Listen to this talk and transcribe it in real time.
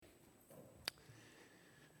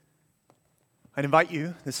I'd invite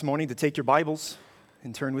you this morning to take your Bibles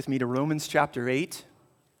and turn with me to Romans chapter 8.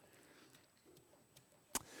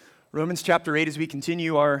 Romans chapter 8 as we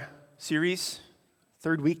continue our series,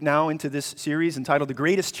 third week now into this series entitled The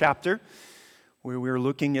Greatest Chapter, where we're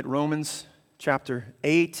looking at Romans chapter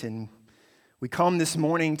 8, and we come this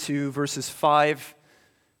morning to verses 5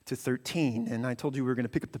 to 13. And I told you we were going to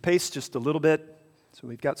pick up the pace just a little bit, so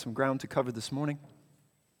we've got some ground to cover this morning.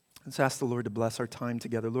 Let's ask the Lord to bless our time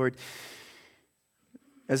together. Lord,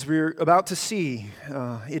 as we're about to see,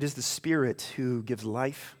 it is the Spirit who gives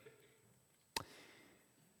life.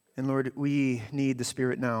 And Lord, we need the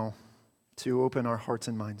Spirit now to open our hearts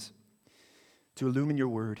and minds, to illumine your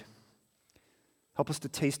word. Help us to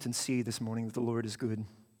taste and see this morning that the Lord is good.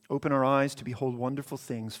 Open our eyes to behold wonderful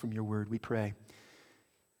things from your word, we pray.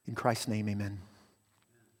 In Christ's name, amen.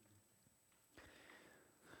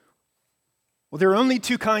 Well, there are only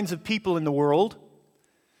two kinds of people in the world.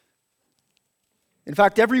 In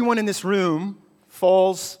fact, everyone in this room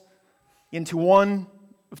falls into one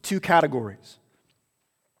of two categories.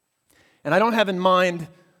 And I don't have in mind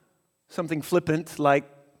something flippant like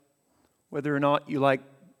whether or not you like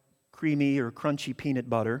creamy or crunchy peanut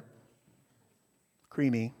butter.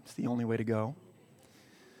 Creamy is the only way to go.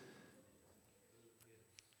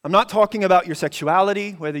 I'm not talking about your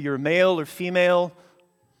sexuality, whether you're male or female.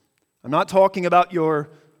 I'm not talking about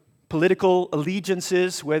your political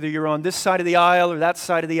allegiances, whether you're on this side of the aisle or that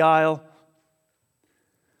side of the aisle.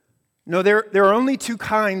 No, there are only two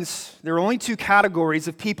kinds, there are only two categories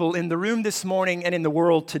of people in the room this morning and in the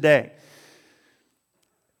world today.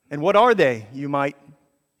 And what are they, you might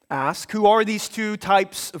ask? Who are these two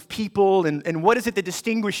types of people, and what is it that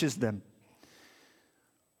distinguishes them?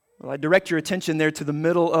 Well, I direct your attention there to the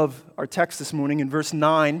middle of our text this morning in verse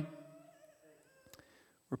 9,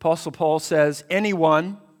 where Apostle Paul says,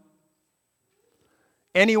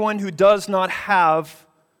 Anyone who does not have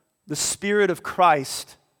the Spirit of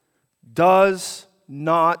Christ does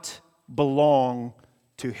not belong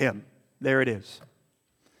to him. There it is.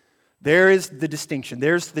 There is the distinction.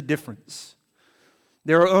 There's the difference.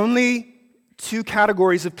 There are only two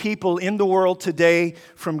categories of people in the world today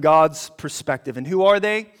from God's perspective. And who are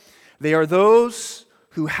they? They are those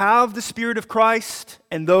who have the Spirit of Christ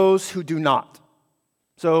and those who do not.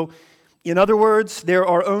 So, in other words, there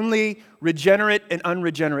are only regenerate and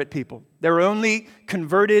unregenerate people. There are only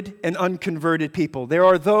converted and unconverted people. There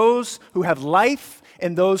are those who have life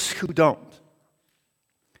and those who don't.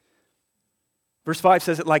 Verse 5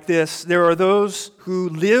 says it like this: there are those who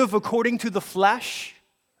live according to the flesh,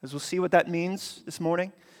 as we'll see what that means this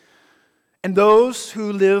morning, and those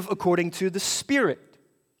who live according to the Spirit.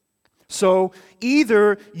 So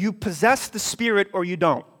either you possess the Spirit or you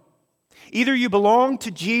don't. Either you belong to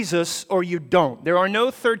Jesus or you don't. There are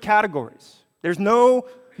no third categories. There's no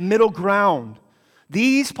middle ground.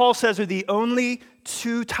 These, Paul says, are the only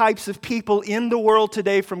two types of people in the world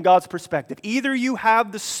today from God's perspective. Either you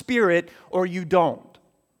have the Spirit or you don't.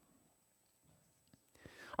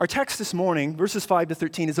 Our text this morning, verses 5 to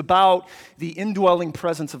 13, is about the indwelling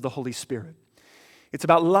presence of the Holy Spirit. It's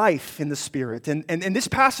about life in the Spirit. And this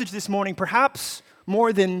passage this morning, perhaps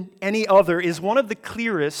more than any other, is one of the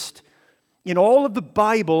clearest in all of the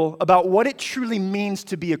Bible about what it truly means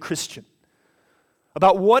to be a Christian,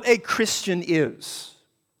 about what a Christian is.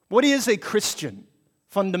 What is a Christian,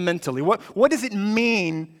 fundamentally? What does it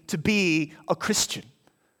mean to be a Christian?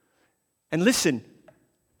 And listen,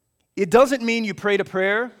 it doesn't mean you prayed a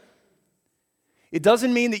prayer. It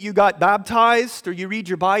doesn't mean that you got baptized or you read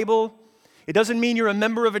your Bible. It doesn't mean you're a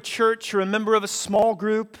member of a church or a member of a small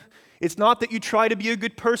group. It's not that you try to be a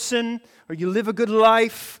good person or you live a good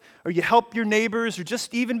life or you help your neighbors, or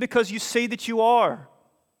just even because you say that you are.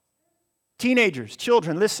 Teenagers,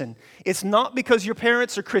 children, listen. It's not because your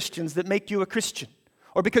parents are Christians that make you a Christian,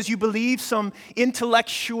 or because you believe some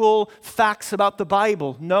intellectual facts about the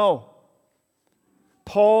Bible. No.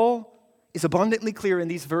 Paul is abundantly clear in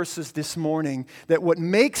these verses this morning that what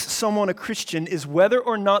makes someone a Christian is whether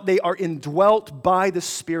or not they are indwelt by the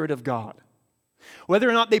Spirit of God. Whether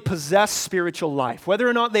or not they possess spiritual life, whether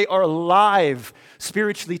or not they are alive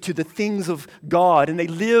spiritually to the things of God, and they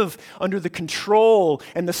live under the control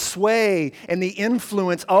and the sway and the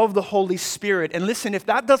influence of the Holy Spirit. And listen, if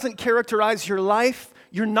that doesn't characterize your life,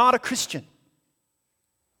 you're not a Christian.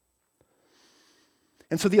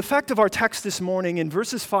 And so the effect of our text this morning in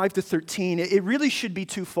verses 5 to 13, it really should be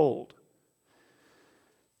twofold.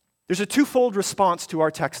 There's a twofold response to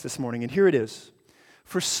our text this morning, and here it is.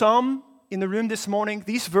 For some in the room this morning,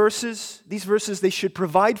 these verses, they should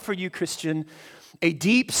provide for you, Christian, a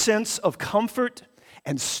deep sense of comfort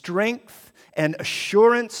and strength and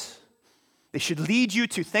assurance They should lead you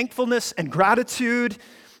to thankfulness and gratitude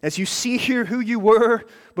as you see here who you were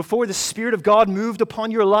before the Spirit of God moved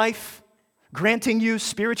upon your life, granting you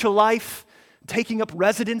spiritual life, taking up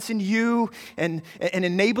residence in you, and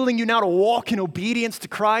enabling you now to walk in obedience to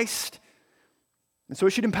Christ. And so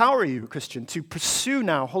it should empower you, Christian, to pursue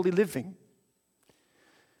now holy living.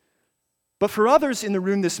 But for others in the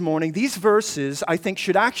room this morning, these verses, I think,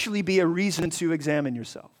 should actually be a reason to examine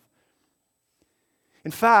yourself.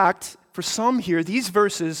 In fact, for some here, these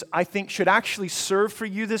verses, I think, should actually serve for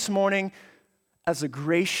you this morning as a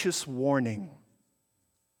gracious warning.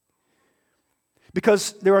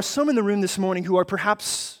 Because there are some in the room this morning who are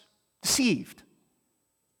perhaps deceived.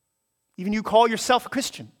 Even you call yourself a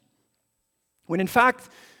Christian, when in fact,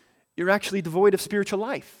 you're actually devoid of spiritual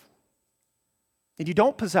life. And you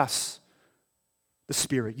don't possess the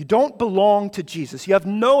Spirit. You don't belong to Jesus. You have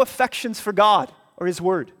no affections for God or His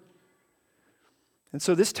Word. And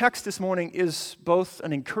so this text this morning is both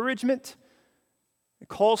an encouragement, it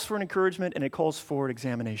calls for an encouragement, and it calls for an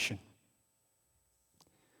examination.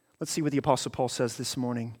 Let's see what the Apostle Paul says this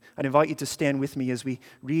morning. I'd invite you to stand with me as we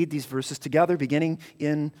read these verses together, beginning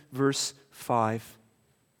in verse 5.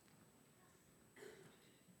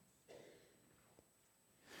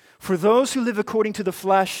 For those who live according to the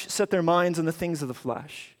flesh set their minds on the things of the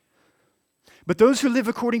flesh. But those who live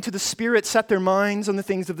according to the Spirit set their minds on the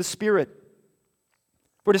things of the Spirit.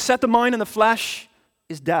 For to set the mind on the flesh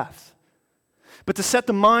is death, but to set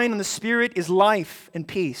the mind on the Spirit is life and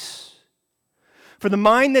peace. For the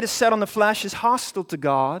mind that is set on the flesh is hostile to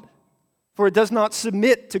God, for it does not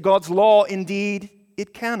submit to God's law. Indeed,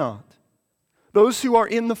 it cannot. Those who are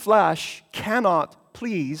in the flesh cannot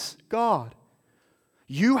please God.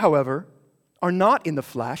 You, however, are not in the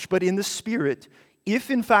flesh, but in the Spirit,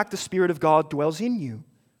 if in fact the Spirit of God dwells in you.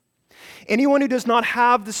 Anyone who does not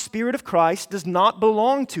have the Spirit of Christ does not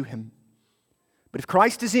belong to Him. But if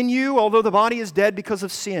Christ is in you, although the body is dead because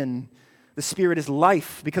of sin, the Spirit is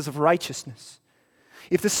life because of righteousness.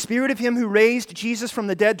 If the Spirit of Him who raised Jesus from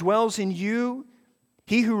the dead dwells in you,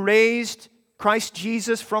 He who raised Christ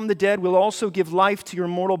Jesus from the dead will also give life to your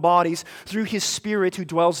mortal bodies through His Spirit who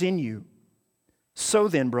dwells in you. So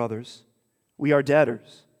then, brothers, we are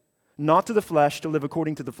debtors, not to the flesh to live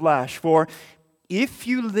according to the flesh. For if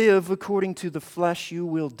you live according to the flesh, you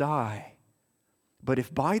will die. But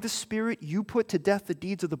if by the Spirit you put to death the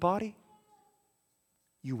deeds of the body,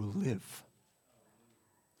 you will live.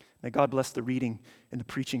 May God bless the reading and the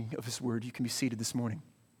preaching of His word. You can be seated this morning.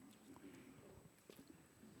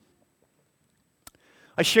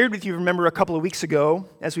 I shared with you, remember, a couple of weeks ago,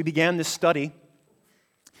 as we began this study,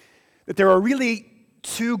 that there are really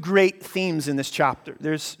two great themes in this chapter.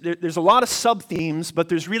 There's a lot of sub-themes, but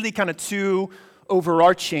there's really kind of two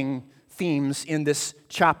overarching themes in this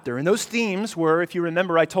chapter. And those themes were, if you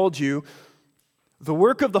remember, I told you, the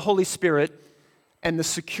work of the Holy Spirit and the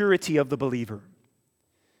security of the believer.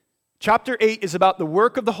 Chapter 8 is about the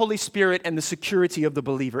work of the Holy Spirit and the security of the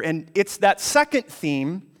believer. And it's that second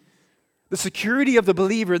theme, the security of the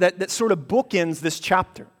believer, that sort of bookends this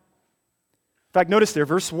chapter. In fact, notice there,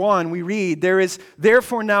 verse 1, we read, "There is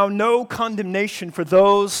therefore now no condemnation for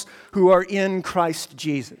those who are in Christ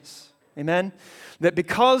Jesus." Amen? That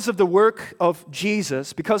because of the work of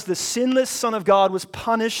Jesus, because the sinless Son of God was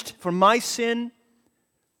punished for my sin,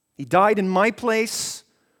 He died in my place,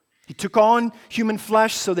 He took on human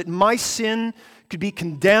flesh so that my sin could be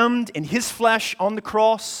condemned in His flesh on the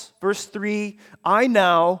cross. Verse 3, I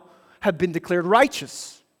now have been declared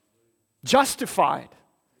righteous, justified,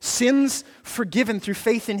 sins forgiven through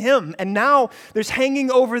faith in Him. And now there's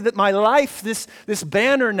hanging over my life this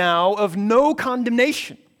banner now of no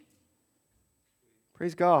condemnation.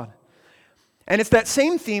 Praise God. And it's that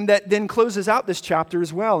same theme that then closes out this chapter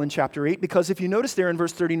as well in chapter 8, because if you notice there in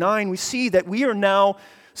verse 39, we see that we are now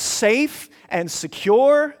safe and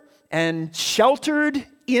secure and sheltered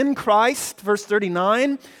in Christ. Verse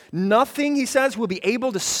 39, nothing, he says, will be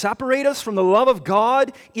able to separate us from the love of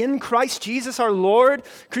God in Christ Jesus our Lord.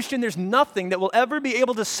 Christian, there's nothing that will ever be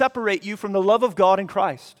able to separate you from the love of God in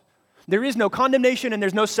Christ. There is no condemnation and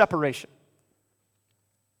there's no separation.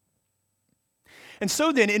 And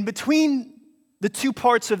so then, in between the two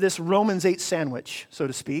parts of this Romans 8 sandwich, so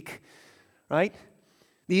to speak, right?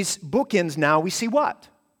 These bookends now, we see what?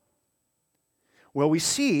 Well, we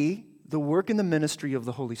see the work and the ministry of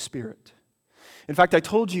the Holy Spirit. In fact, I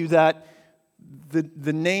told you that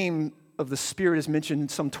the name of the Spirit is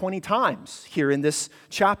mentioned some 20 times here in this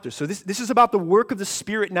chapter. So this is about the work of the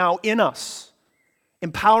Spirit now in us,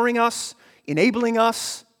 empowering us, enabling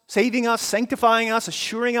us, saving us, sanctifying us,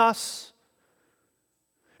 assuring us.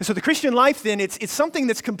 And so the Christian life then, it's something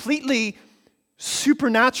that's completely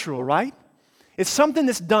supernatural, right? It's something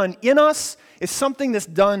that's done in us. It's something that's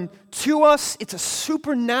done to us. It's a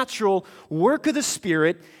supernatural work of the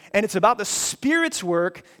Spirit, and it's about the Spirit's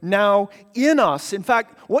work now in us. In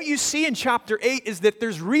fact, what you see in chapter 8 is that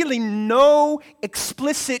there's really no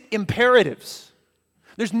explicit imperatives.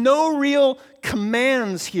 There's no real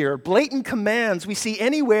commands here, blatant commands we see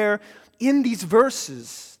anywhere in these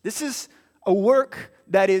verses. This is a work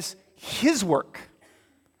that is His work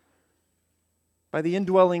by the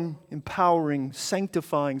indwelling, empowering,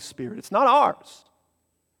 sanctifying Spirit. It's not ours.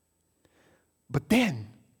 But then,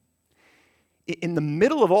 in the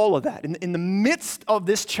middle of all of that, in the midst of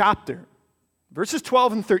this chapter, verses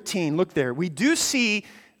 12 and 13, look there, we do see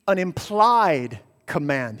an implied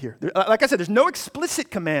command here. Like I said, there's no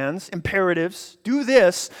explicit commands, imperatives, do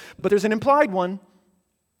this, but there's an implied one,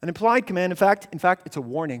 an implied command. In fact, it's a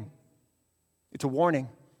warning. It's a warning.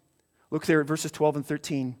 Look there at verses 12 and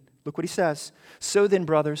 13. Look what he says. So then,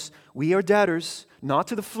 brothers, we are debtors, not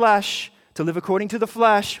to the flesh, to live according to the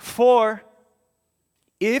flesh, for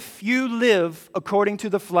if you live according to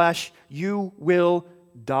the flesh, you will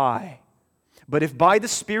die. But if by the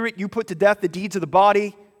Spirit you put to death the deeds of the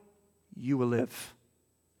body, you will live.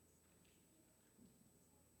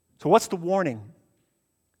 So what's the warning?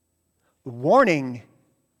 The warning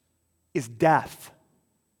is death.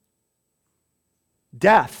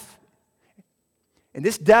 Death. And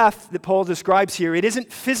this death that Paul describes here, it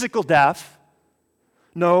isn't physical death.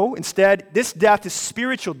 No, instead, this death is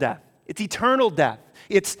spiritual death. It's eternal death.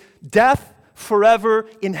 It's death forever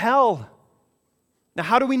in hell. Now,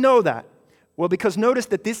 how do we know that? Well, because notice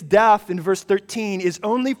that this death in verse 13 is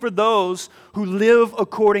only for those who live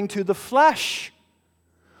according to the flesh.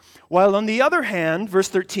 While on the other hand, verse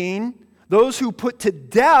 13, those who put to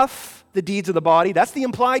death the deeds of the body, that's the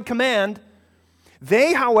implied command,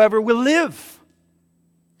 they, however, will live.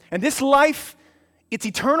 And this life, it's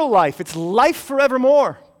eternal life. It's life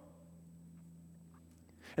forevermore.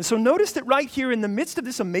 And so notice that right here in the midst of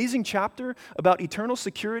this amazing chapter about eternal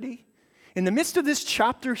security, in the midst of this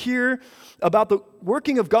chapter here about the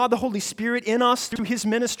working of God the Holy Spirit in us through His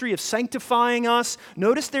ministry of sanctifying us,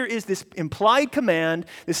 notice there is this implied command,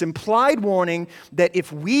 this implied warning that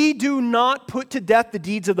if we do not put to death the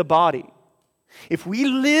deeds of the body, if we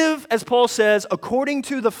live, as Paul says, according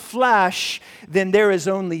to the flesh, then there is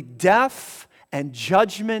only death and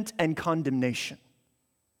judgment and condemnation.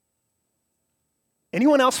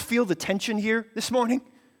 Anyone else feel the tension here this morning?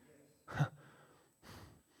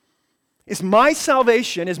 Is my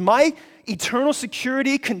salvation, is my eternal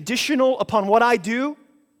security conditional upon what I do?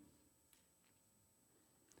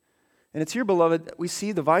 And it's here, beloved, that we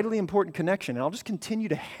see the vitally important connection. And I'll just continue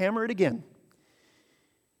to hammer it again.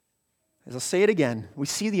 As I'll say it again, we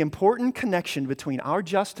see the important connection between our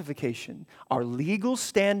justification, our legal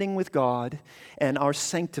standing with God, and our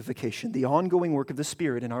sanctification, the ongoing work of the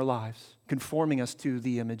Spirit in our lives, conforming us to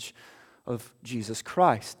the image of Jesus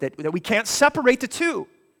Christ. That we can't separate the two.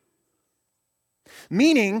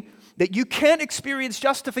 Meaning that you can't experience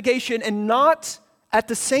justification and not at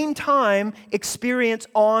the same time experience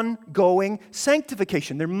ongoing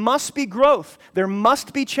sanctification. There must be growth. There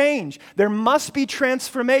must be change. There must be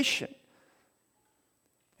transformation.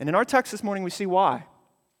 And in our text this morning, we see why.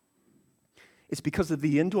 It's because of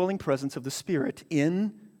the indwelling presence of the Spirit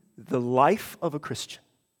in the life of a Christian.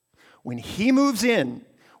 When He moves in,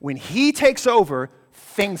 when He takes over,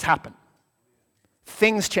 things happen.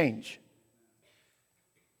 Things change.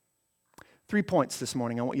 3 points this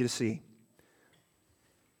morning I want you to see.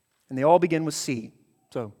 And they all begin with C.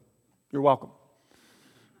 So, you're welcome.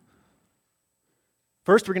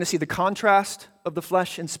 First, we're going to see the contrast of the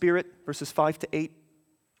flesh and spirit, verses 5 to 8.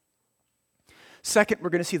 Second, we're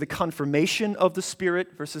going to see the confirmation of the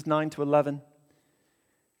Spirit, verses 9 to 11.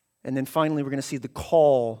 And then finally, we're going to see the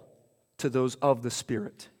call to those of the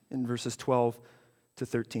Spirit in verses 12 to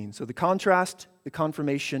 13. So the contrast, the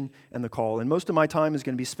confirmation, and the call. And most of my time is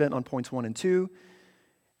going to be spent on points 1 and 2.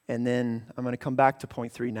 And then I'm going to come back to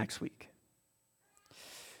point 3 next week.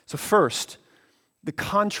 So first, the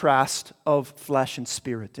contrast of flesh and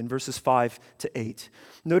spirit in verses 5 to 8.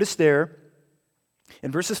 Notice there,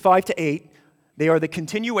 in verses 5 to 8, they are the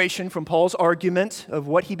continuation from Paul's argument of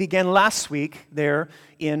what he began last week there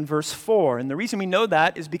in verse 4. And the reason we know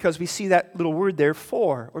that is because we see that little word there,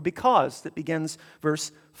 for, or because, that begins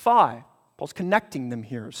verse 5. Paul's connecting them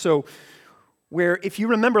here. So, where, if you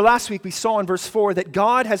remember last week, we saw in verse 4 that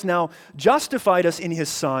God has now justified us in His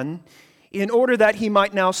Son in order that He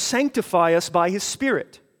might now sanctify us by His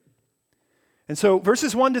Spirit. And so,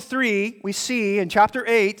 verses 1 to 3, we see in chapter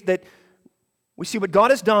 8 that we see what God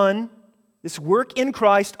has done, this work in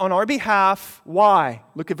Christ on our behalf. Why?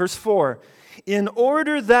 Look at verse 4. In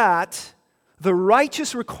order that, the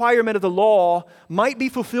righteous requirement of the law might be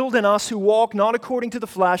fulfilled in us who walk not according to the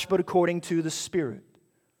flesh, but according to the Spirit.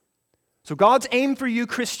 So God's aim for you,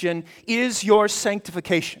 Christian, is your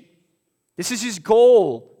sanctification. This is His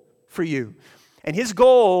goal for you. And His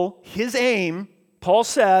goal, His aim, Paul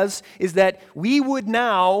says, is that we would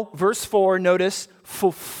now, verse 4, notice,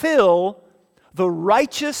 fulfill the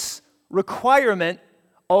righteous requirement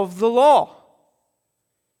of the law.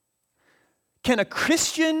 Can a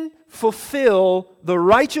Christian fulfill the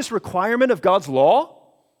righteous requirement of God's law?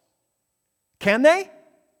 Can they?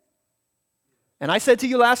 And I said to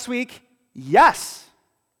you last week, yes.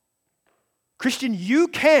 Christian, you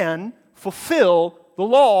can fulfill the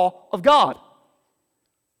law of God.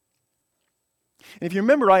 And if you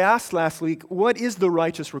remember, I asked last week, what is the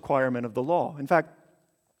righteous requirement of the law? In fact,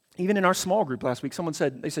 even in our small group last week, someone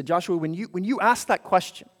said, Joshua, when you asked that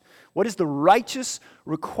question, what is the righteous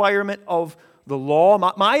requirement of the law?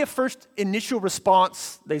 My first initial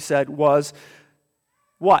response, they said, was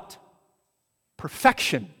what?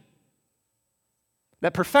 Perfection.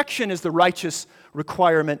 That perfection is the righteous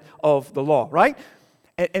requirement of the law, right?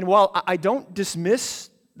 And while I don't dismiss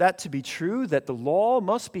that to be true, that the law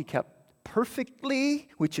must be kept perfectly,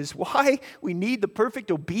 which is why we need the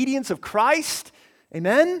perfect obedience of Christ,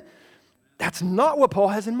 amen? That's not what Paul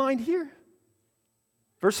has in mind here.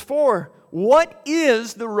 Verse 4, what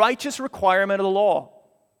is the righteous requirement of the law?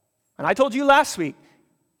 And I told you last week,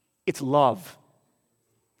 it's love.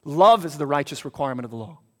 Love is the righteous requirement of the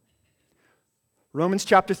law. Romans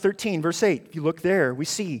chapter 13, verse 8, if you look there, we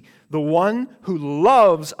see the one who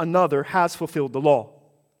loves another has fulfilled the law.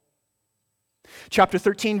 Chapter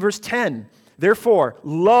 13, verse 10, therefore,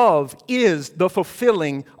 love is the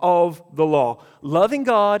fulfilling of the law. Loving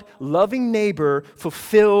God, loving neighbor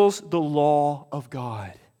fulfills the law of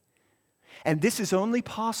God. And this is only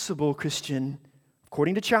possible, Christian,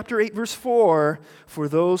 according to chapter 8, verse 4, for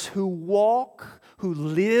those who walk, who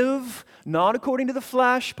live, not according to the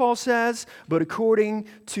flesh, Paul says, but according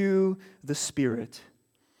to the Spirit.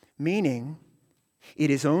 Meaning, it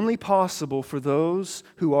is only possible for those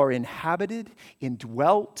who are inhabited,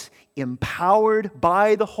 indwelt, empowered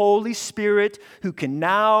by the Holy Spirit, who can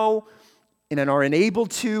now and are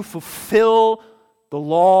enabled to fulfill the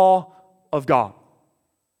law of God.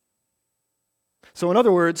 So in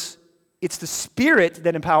other words, it's the Spirit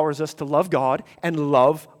that empowers us to love God and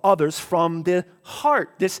love others from the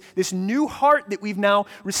heart. This new heart that we've now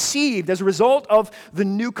received as a result of the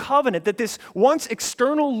new covenant, that this once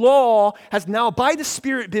external law has now by the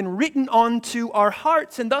Spirit been written onto our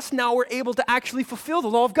hearts, and thus now we're able to actually fulfill the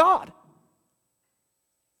law of God.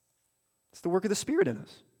 It's the work of the Spirit in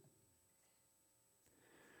us.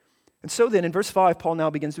 And so then in verse 5, Paul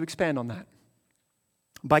now begins to expand on that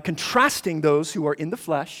by contrasting those who are in the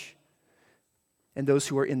flesh and those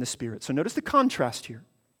who are in the Spirit. So notice the contrast here.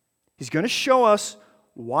 He's going to show us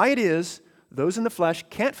why it is those in the flesh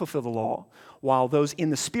can't fulfill the law, while those in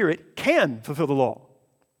the Spirit can fulfill the law.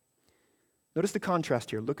 Notice the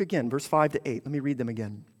contrast here. Look again, verse 5 to 8. Let me read them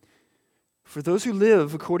again. For those who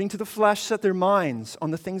live according to the flesh set their minds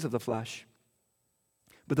on the things of the flesh.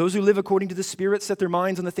 But those who live according to the Spirit set their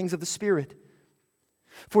minds on the things of the Spirit.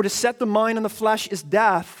 For to set the mind on the flesh is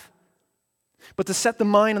death, but to set the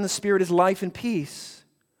mind on the Spirit is life and peace.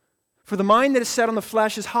 For the mind that is set on the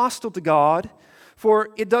flesh is hostile to God, for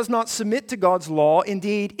it does not submit to God's law.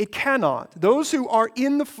 Indeed, it cannot. Those who are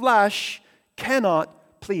in the flesh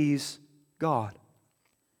cannot please God.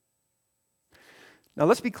 Now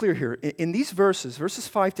let's be clear here. In these verses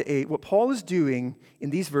 5 to 8, what Paul is doing in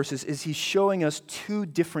these verses is he's showing us two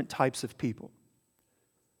different types of people.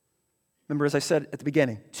 Remember, as I said at the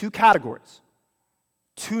beginning, two categories,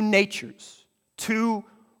 two natures, two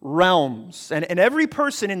realms. And every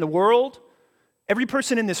person in the world, every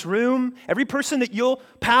person in this room, every person that you'll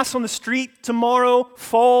pass on the street tomorrow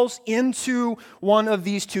falls into one of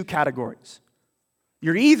these two categories.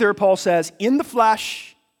 You're either, Paul says, in the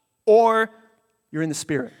flesh or you're in the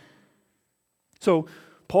Spirit. So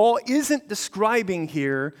Paul isn't describing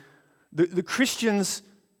here the Christian's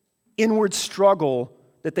inward struggle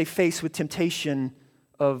that they face with temptation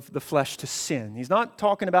of the flesh to sin. He's not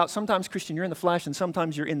talking about sometimes, Christian, you're in the flesh and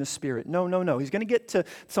sometimes you're in the Spirit. No. He's going to get to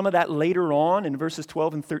some of that later on in verses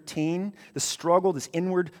 12 and 13, the struggle, this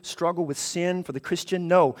inward struggle with sin for the Christian.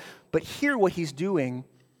 No, but here what he's doing,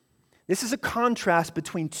 this is a contrast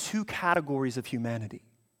between two categories of humanity.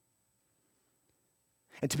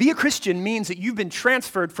 And to be a Christian means that you've been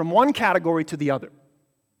transferred from one category to the other.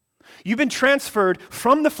 You've been transferred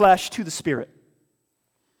from the flesh to the Spirit.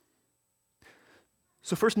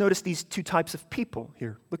 So first notice these two types of people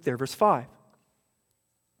here. Look there, verse 5.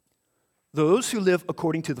 those who live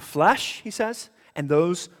according to the flesh, he says, and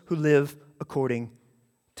those who live according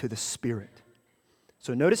to the Spirit.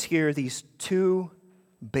 So notice here these two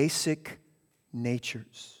basic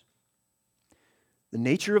natures. The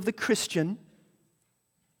nature of the Christian,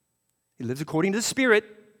 he lives according to the Spirit,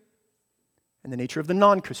 and the nature of the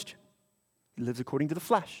non-Christian, he lives according to the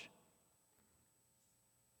flesh.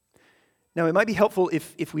 Now, it might be helpful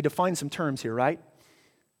if we define some terms here, right?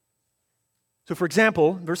 So, for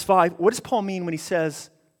example, verse 5, what does Paul mean when he says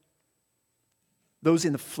those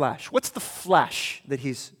in the flesh? What's the flesh that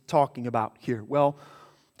he's talking about here? Well,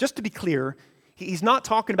 just to be clear, he's not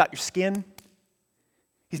talking about your skin.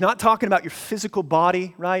 He's not talking about your physical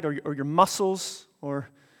body, right? Or your muscles, or,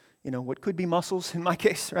 what could be muscles in my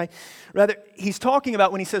case, right? Rather, he's talking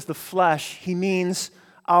about, when he says the flesh, he means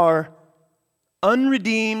our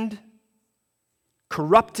unredeemed,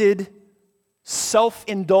 corrupted,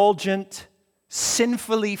 self-indulgent,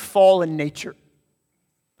 sinfully fallen nature.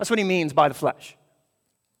 That's what he means by the flesh.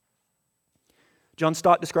 John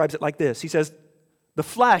Stott describes it like this. He says, the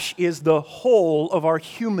flesh is the whole of our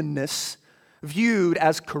humanness viewed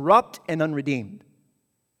as corrupt and unredeemed.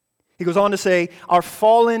 He goes on to say, our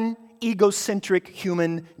fallen, egocentric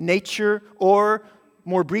human nature, or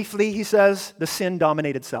more briefly, he says, the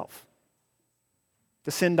sin-dominated self.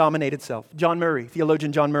 The sin-dominated self. John Murray,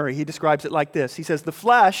 theologian John Murray, he describes it like this. He says, the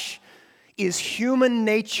flesh is human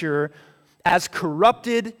nature as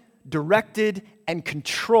corrupted, directed, and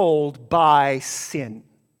controlled by sin.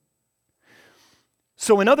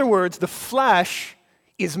 So in other words, the flesh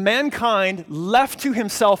is mankind left to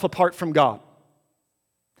himself apart from God.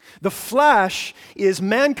 The flesh is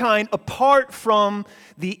mankind apart from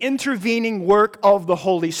the intervening work of the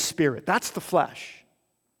Holy Spirit. That's the flesh.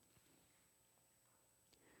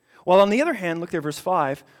 While on the other hand, look there, verse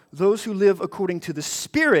 5, those who live according to the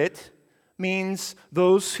Spirit means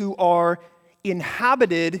those who are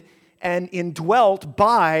inhabited and indwelt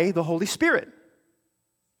by the Holy Spirit.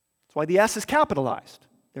 That's why the S is capitalized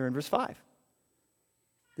there in verse 5.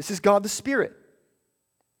 This is God the Spirit,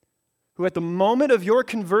 who at the moment of your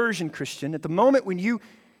conversion, Christian, at the moment when you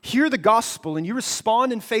hear the gospel and you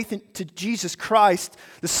respond in faith to Jesus Christ,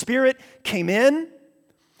 the Spirit came in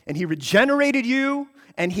and He regenerated you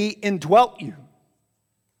and He indwelt you.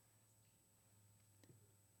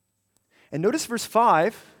 And notice verse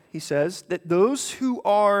 5, he says, that those who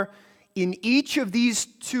are in each of these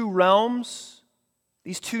two realms,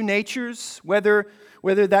 these two natures, whether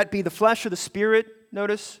that be the flesh or the Spirit,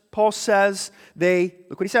 notice, Paul says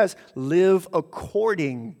look what he says, live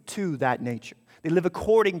according to that nature. They live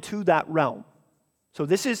according to that realm. So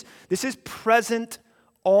this is present,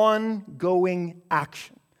 ongoing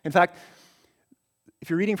action. In fact, if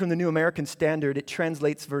you're reading from the New American Standard, it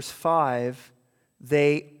translates verse 5,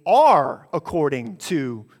 they are according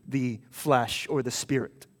to the flesh or the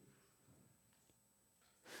Spirit.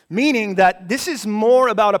 Meaning that this is more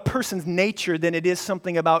about a person's nature than it is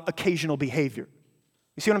something about occasional behavior.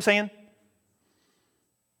 You see what I'm saying?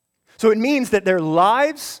 So it means that their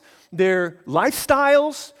lives, their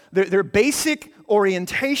lifestyles, their basic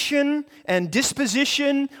orientation and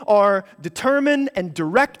disposition are determined and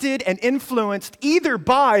directed and influenced either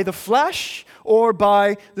by the flesh or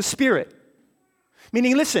by the Spirit.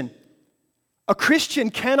 Meaning, listen, a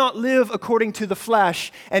Christian cannot live according to the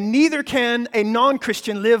flesh, and neither can a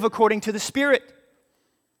non-Christian live according to the Spirit.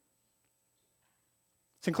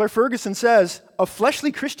 Sinclair Ferguson says, a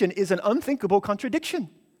fleshly Christian is an unthinkable contradiction.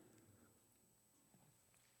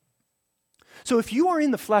 So if you are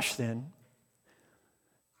in the flesh then,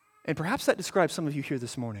 and perhaps that describes some of you here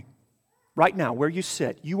this morning, right now, where you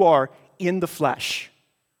sit, you are in the flesh,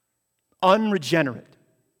 unregenerate.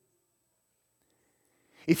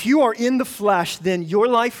 If you are in the flesh, then your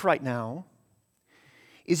life right now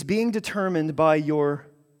is being determined by your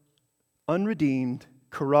unredeemed,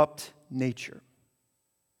 corrupt nature.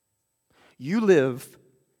 You live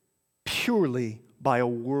purely by a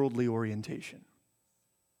worldly orientation.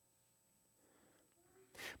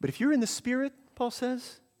 But if you're in the Spirit, Paul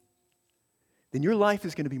says, then your life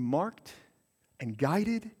is going to be marked and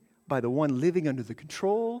guided by the one living under the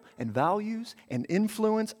control and values and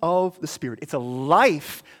influence of the Spirit. It's a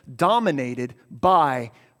life dominated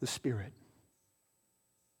by the Spirit.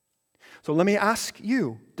 So let me ask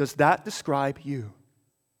you, does that describe you?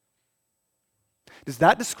 Does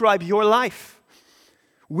that describe your life?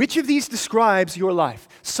 Which of these describes your life?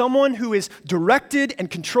 Someone who is directed and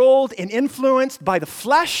controlled and influenced by the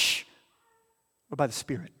flesh or by the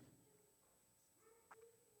Spirit?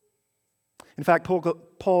 In fact,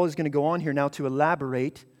 Paul is going to go on here now to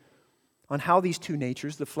elaborate on how these two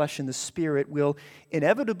natures, the flesh and the Spirit, will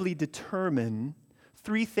inevitably determine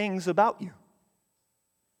three things about you.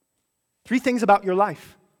 Three things about your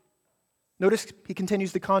life. Notice he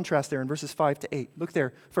continues the contrast there in verses 5 to 8. Look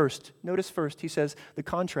there first. Notice first he says the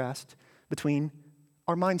contrast between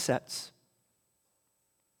our mindsets.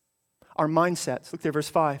 Our mindsets. Look there, verse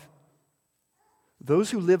 5.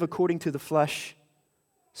 Those who live according to the flesh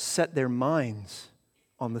set their minds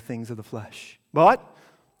on the things of the flesh. But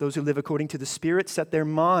those who live according to the Spirit set their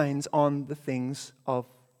minds on the things of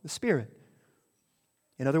the Spirit.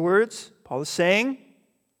 In other words, Paul is saying,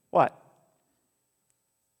 what?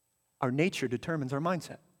 Our nature determines our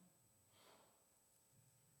mindset.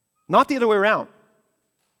 Not the other way around.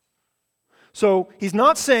 So he's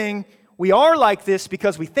not saying we are like this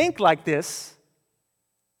because we think like this.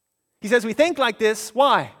 He says we think like this.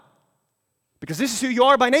 Why? Because this is who you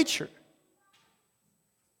are by nature.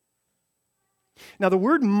 Now the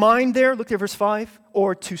word mind there, look at verse 5,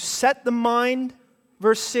 or to set the mind,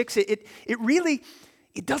 verse 6, it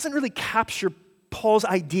doesn't really capture Paul's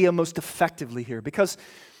idea most effectively here because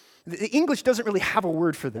the English doesn't really have a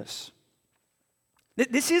word for this.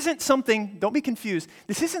 This isn't something, don't be confused,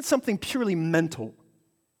 this isn't something purely mental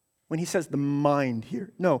when he says the mind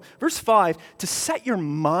here. No, verse 5, to set your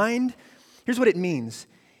mind, here's what it means.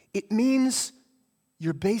 It means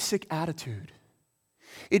your basic attitude.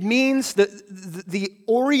 It means the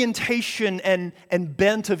orientation and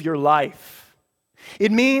bent of your life.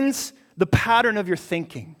 It means the pattern of your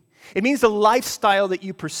thinking. It means the lifestyle that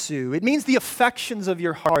you pursue. It means the affections of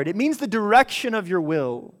your heart. It means the direction of your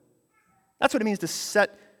will. That's what it means to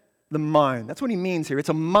set the mind. That's what he means here. It's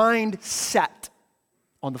a mind set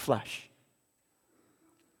on the flesh.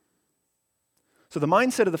 So the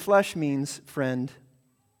mindset of the flesh means, friend,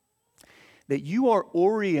 that you are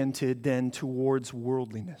oriented then towards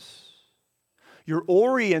worldliness. You're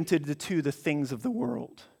oriented to the things of the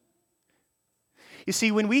world. You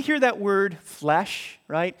see, when we hear that word flesh,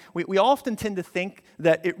 right, we often tend to think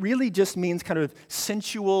that it really just means kind of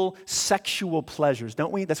sensual, sexual pleasures,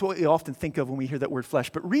 don't we? That's what we often think of when we hear that word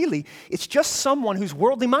flesh. But really, it's just someone who's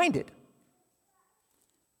worldly minded,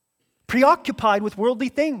 preoccupied with worldly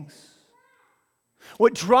things.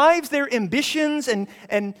 What drives their ambitions and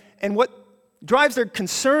what drives their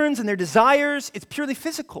concerns and their desires, it's purely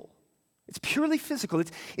physical. It's purely physical.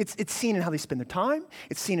 It's seen in how they spend their time.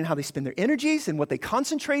 It's seen in how they spend their energies and what they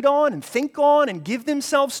concentrate on and think on and give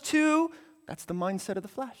themselves to. That's the mindset of the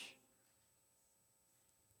flesh.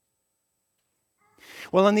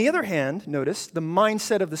 Well, on the other hand, notice, the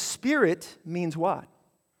mindset of the Spirit means what?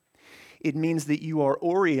 It means that you are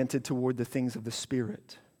oriented toward the things of the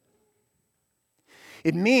Spirit.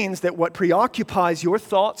 It means that what preoccupies your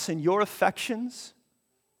thoughts and your affections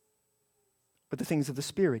but the things of the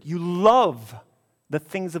Spirit. You love the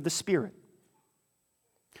things of the Spirit.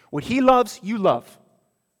 What He loves, you love.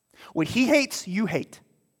 What He hates, you hate.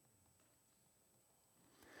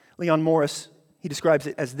 Leon Morris, he describes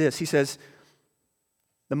it as this. He says,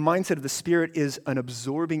 the mindset of the Spirit is an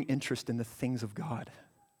absorbing interest in the things of God.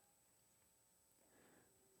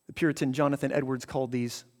 The Puritan Jonathan Edwards called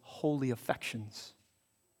these holy affections.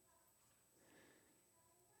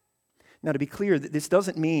 Now, to be clear, this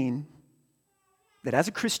doesn't mean that as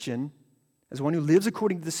a Christian, as one who lives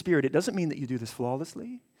according to the Spirit, it doesn't mean that you do this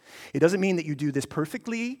flawlessly. It doesn't mean that you do this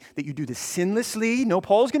perfectly, that you do this sinlessly. No,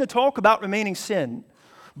 Paul's going to talk about remaining sin.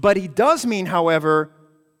 But he does mean, however,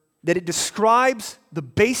 that it describes the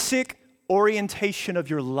basic orientation of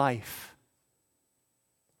your life.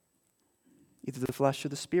 Either the flesh or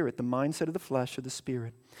the Spirit, the mindset of the flesh or the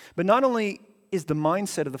Spirit. But not only is the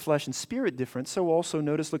mindset of the flesh and Spirit different, so also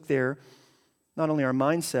notice, look there, not only our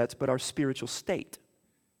mindsets, but our spiritual state.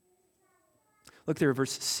 Look there,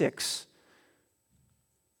 verse 6.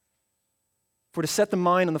 For to set the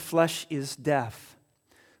mind on the flesh is death,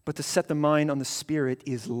 but to set the mind on the Spirit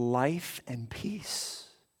is life and peace.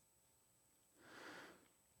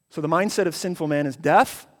 So the mindset of sinful man is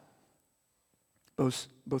death, both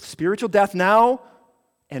spiritual death now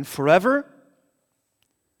and forever.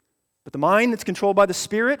 But the mind that's controlled by the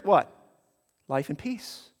Spirit, what? Life and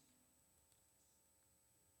peace.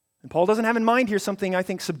 And Paul doesn't have in mind here something, I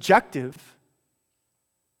think, subjective.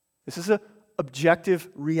 This is an objective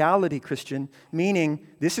reality, Christian, meaning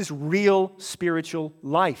this is real spiritual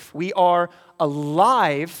life. We are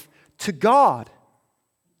alive to God.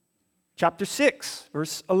 Chapter 6,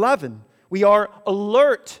 verse 11. We are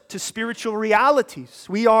alert to spiritual realities.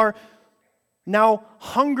 We are now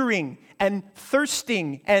hungering and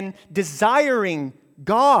thirsting and desiring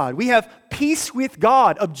God. We have peace with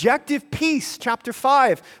God, objective peace, chapter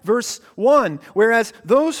 5, verse 1. Whereas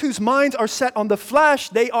those whose minds are set on the flesh,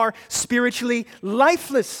 they are spiritually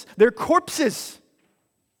lifeless. They're corpses.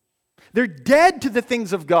 They're dead to the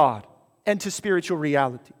things of God and to spiritual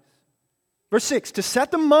realities. Verse 6, to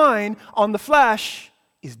set the mind on the flesh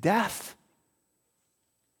is death.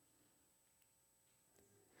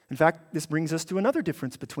 In fact, this brings us to another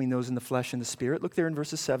difference between those in the flesh and the spirit. Look there in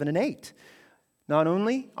verses 7 and 8. Not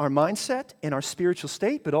only our mindset and our spiritual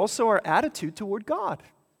state, but also our attitude toward God.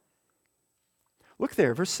 Look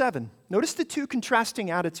there, verse 7. Notice the two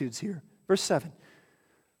contrasting attitudes here. Verse 7.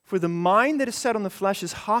 For the mind that is set on the flesh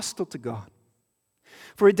is hostile to God.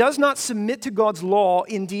 For it does not submit to God's law,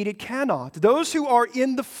 indeed it cannot. Those who are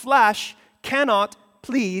in the flesh cannot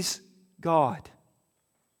please God.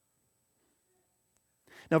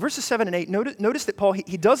 Now, verses 7 and 8, notice that Paul,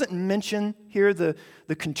 he doesn't mention here the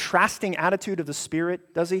contrasting attitude of the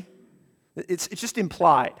Spirit, does he? It's just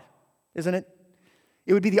implied, isn't it?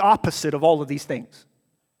 It would be the opposite of all of these things,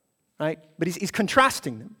 right? But he's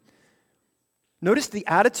contrasting them. Notice the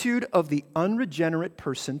attitude of the unregenerate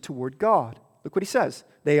person toward God. Look what he says.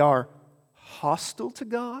 They are hostile to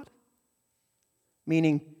God,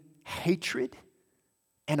 meaning hatred,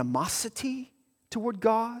 animosity toward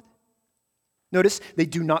God. Notice they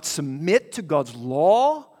do not submit to God's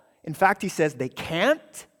law. In fact, he says they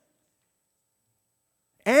can't.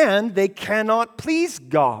 And they cannot please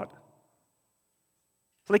God.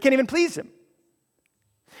 So they can't even please Him.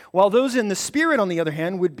 While those in the Spirit, on the other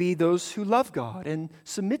hand, would be those who love God and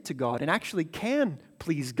submit to God and actually can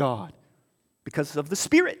please God because of the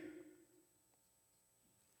Spirit.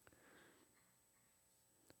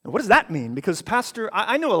 Now, what does that mean? Because, Pastor,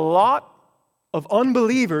 I know a lot of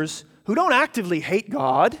unbelievers who don't actively hate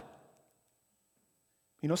God.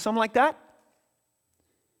 You know some like that?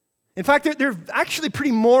 In fact, they're actually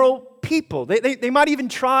pretty moral people. They might even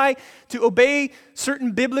try to obey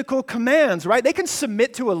certain biblical commands, right? They can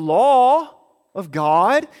submit to a law of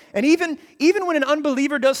God. And even when an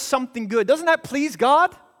unbeliever does something good, doesn't that please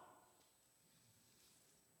God?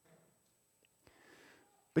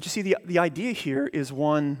 But you see, the idea here is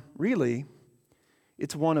one, really,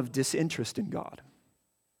 it's one of disinterest in God.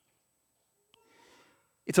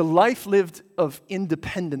 It's a life lived of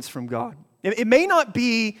independence from God. It may not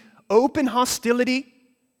be open hostility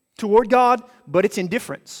toward God, but it's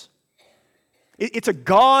indifference. It's a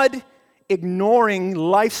God-ignoring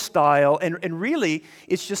lifestyle, and really,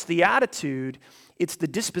 it's just the attitude, it's the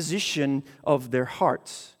disposition of their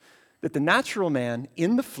hearts. That the natural man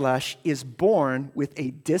in the flesh is born with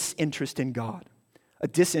a disinterest in God, a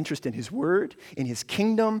disinterest in His Word, in His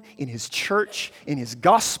kingdom, in His church, in His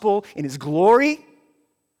gospel, in His glory.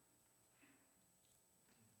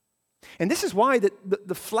 And this is why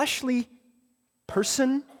the fleshly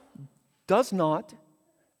person does not,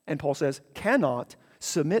 and Paul says, cannot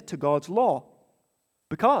submit to God's law.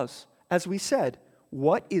 Because, as we said,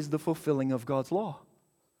 what is the fulfilling of God's law?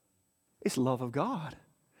 It's love of God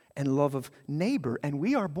and love of neighbor. And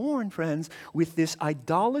we are born, friends, with this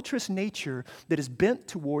idolatrous nature that is bent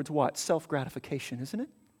towards what? Self-gratification, isn't it?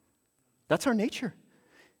 That's our nature.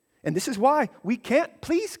 And this is why we can't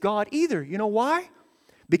please God either. You know why?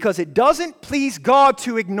 Because it doesn't please God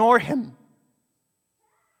to ignore Him.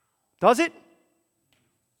 Does it?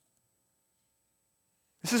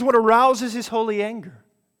 This is what arouses His holy anger.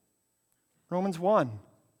 Romans 1.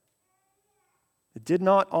 It did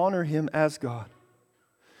not honor Him as God.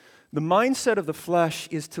 The mindset of the flesh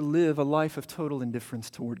is to live a life of total indifference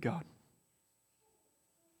toward God.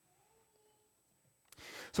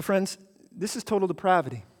 So friends, this is total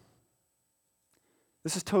depravity.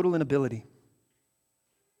 This is total inability.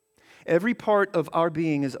 Every part of our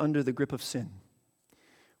being is under the grip of sin.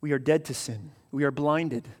 We are dead to sin. We are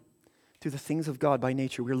blinded to the things of God by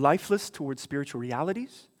nature. We're lifeless towards spiritual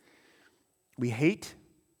realities. We hate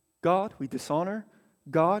God. We dishonor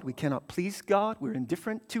God. We cannot please God. We're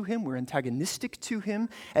indifferent to Him. We're antagonistic to Him,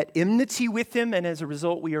 at enmity with Him, and as a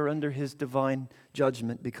result, we are under His divine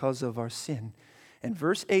judgment because of our sin. And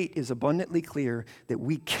verse 8 is abundantly clear that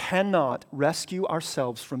we cannot rescue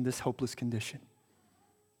ourselves from this hopeless condition.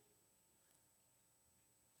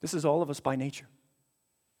 This is all of us by nature.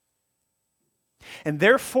 And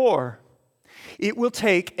therefore, it will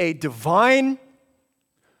take a divine,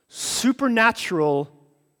 supernatural,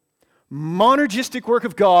 monergistic work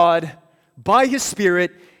of God by His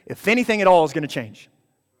Spirit, if anything at all is going to change.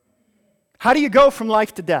 How do you go from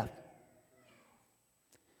life to death?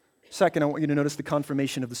 Second, I want you to notice the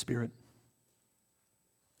confirmation of the Spirit.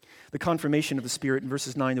 The confirmation of the Spirit in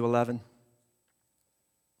verses 9 to 11.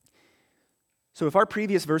 So if our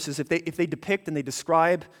previous verses, if they depict and they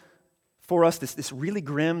describe for us this really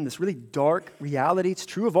grim, this really dark reality, it's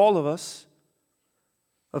true of all of us.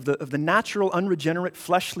 of the natural, unregenerate,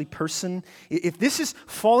 fleshly person, if this is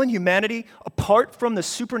fallen humanity apart from the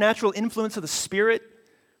supernatural influence of the Spirit,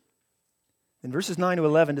 then verses 9 to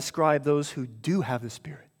 11 describe those who do have the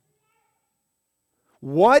Spirit.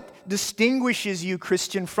 What distinguishes you,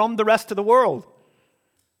 Christian, from the rest of the world?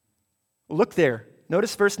 Look there.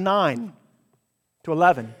 Notice verse 9 to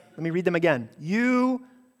 11. Let me read them again. You,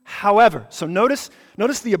 however. So notice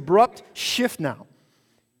the abrupt shift now.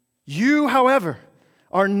 You, however,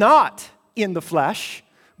 are not in the flesh,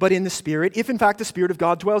 but in the Spirit, if in fact the Spirit of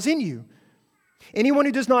God dwells in you. Anyone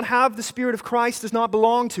who does not have the Spirit of Christ does not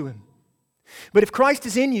belong to him. But if Christ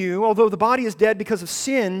is in you, although the body is dead because of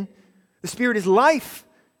sin, the Spirit is life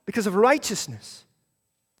because of righteousness.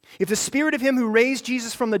 If the Spirit of him who raised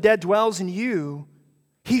Jesus from the dead dwells in you,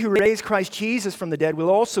 he who raised Christ Jesus from the dead will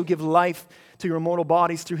also give life to your mortal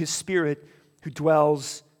bodies through his Spirit who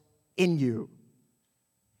dwells in you.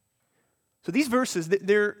 So these verses,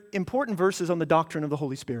 they're important verses on the doctrine of the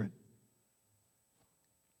Holy Spirit.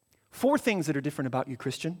 4 things that are different about you,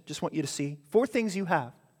 Christian. Just want you to see. 4 things you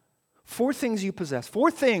have. 4 things you possess. 4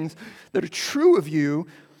 things that are true of you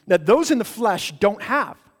that those in the flesh don't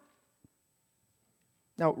have.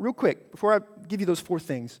 Now, real quick, before I give you those 4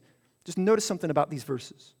 things, just notice something about these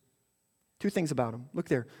verses. 2 things about them. Look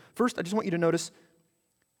there. First, I just want you to notice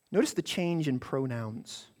the change in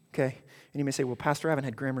pronouns, okay? And you may say, well, Pastor, I haven't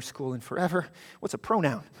had grammar school in forever. What's a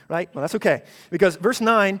pronoun, right? Well, that's okay. Because verse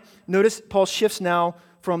 9, notice Paul shifts now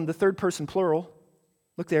from the third person plural.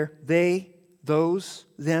 Look there. They, those,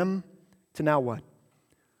 them, to now what?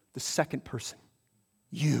 The second person.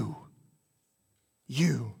 You.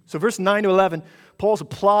 You. So verse 9 to 11, Paul's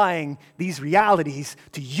applying these realities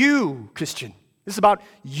to you, Christian. This is about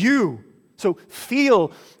you. So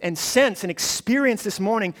feel and sense and experience this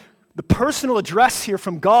morning the personal address here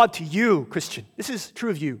from God to you, Christian. This is true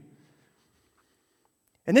of you.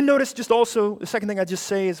 And then notice just also, the second thing I just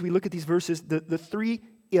say as we look at these verses, the 3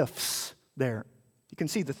 ifs there. You can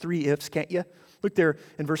see the 3 ifs, can't you? Look there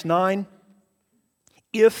in verse 9.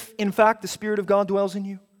 If, in fact, the Spirit of God dwells in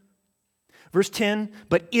you. Verse 10,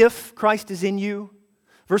 but if Christ is in you.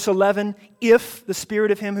 Verse 11, if the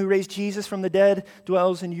Spirit of him who raised Jesus from the dead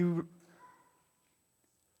dwells in you.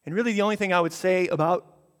 And really the only thing I would say about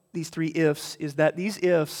these 3 ifs is that these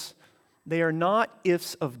ifs, they are not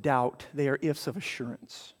ifs of doubt, they are ifs of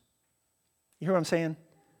assurance. You hear what I'm saying?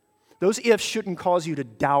 Those ifs shouldn't cause you to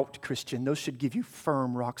doubt, Christian. Those should give you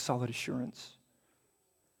firm, rock-solid assurance.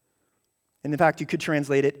 And in fact, you could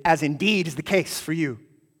translate it as indeed is the case for you,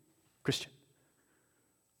 Christian.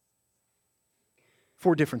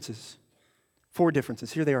 4 differences. 4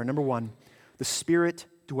 differences. Here they are. Number 1, the Spirit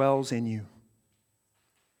dwells in you.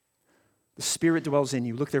 The Spirit dwells in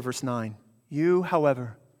you. Look there, verse 9. You,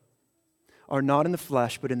 however, are not in the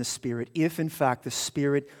flesh, but in the Spirit, if in fact the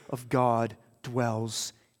Spirit of God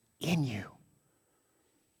dwells in you.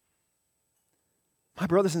 My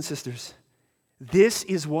brothers and sisters, this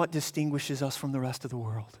is what distinguishes us from the rest of the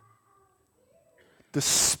world. The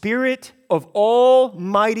Spirit of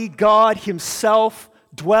Almighty God himself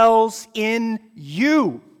dwells in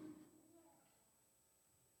you.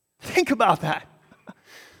 Think about that.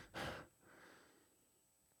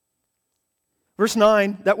 Verse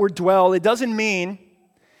 9, that word dwell, it doesn't mean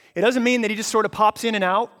that he just sort of pops in and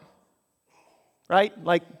out, right?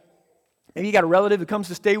 Like maybe you got a relative who comes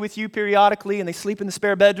to stay with you periodically and they sleep in the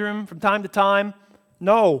spare bedroom from time to time.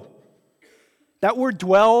 No. That word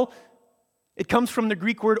dwell, it comes from the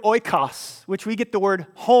Greek word oikos, which we get the word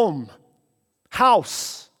home,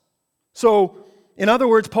 house. So, in other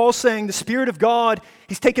words, Paul's saying the Spirit of God,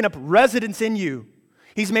 he's taken up residence in you.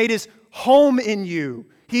 He's made his home in you.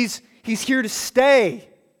 He's here to stay.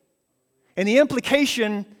 And the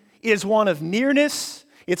implication is one of nearness,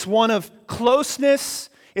 it's one of closeness,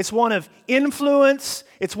 it's one of influence,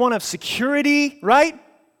 it's one of security, right?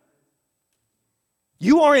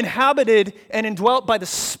 You are inhabited and indwelt by the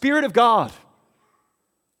Spirit of God.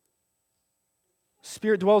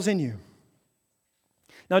 Spirit dwells in you.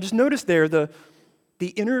 Now just notice there the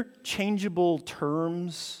interchangeable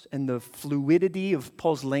terms and the fluidity of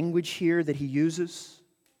Paul's language here that he uses.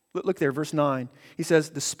 Look there, verse 9. He says,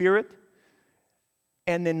 the Spirit,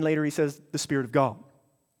 and then later he says, the Spirit of God.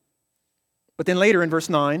 But then later in verse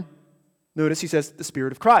 9, notice he says, the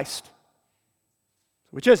Spirit of Christ.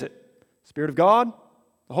 Which is it? Spirit of God,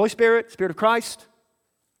 the Holy Spirit, Spirit of Christ.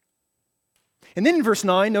 And then in verse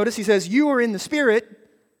 9, notice he says, you are in the Spirit,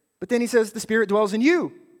 but then he says, the Spirit dwells in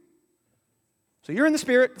you. So you're in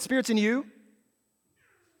the Spirit's in you.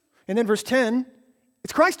 And then verse 10,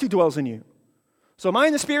 it's Christ who dwells in you. So am I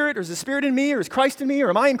in the Spirit, or is the Spirit in me, or is Christ in me,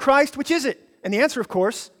 or am I in Christ? Which is it? And the answer, of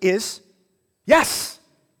course, is yes.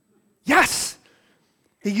 Yes.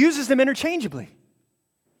 He uses them interchangeably.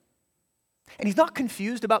 And he's not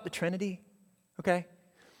confused about the Trinity, okay?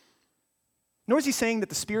 Nor is he saying that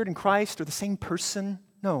the Spirit and Christ are the same person.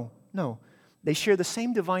 No. They share the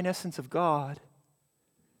same divine essence of God,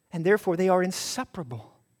 and therefore they are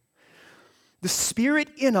inseparable. The Spirit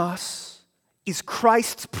in us is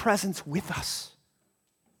Christ's presence with us.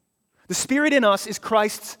 The Spirit in us is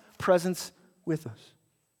Christ's presence with us.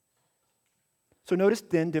 So notice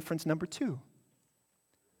then difference number 2.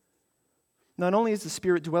 Not only does the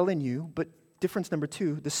Spirit dwell in you, but difference number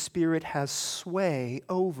 2, the Spirit has sway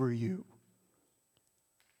over you.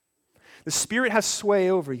 The Spirit has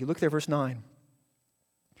sway over you. Look there, verse 9.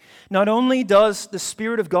 Not only does the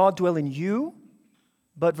Spirit of God dwell in you,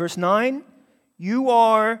 but verse 9, you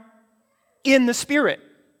are in the Spirit.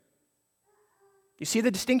 You see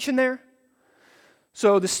the distinction there?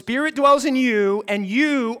 So the Spirit dwells in you, and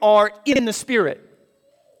you are in the Spirit.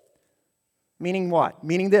 Meaning what?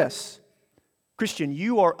 Meaning this. Christian,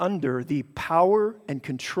 you are under the power and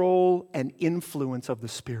control and influence of the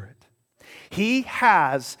Spirit. He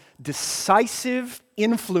has decisive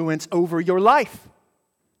influence over your life.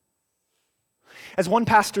 As one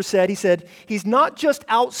pastor said, he said, he's not just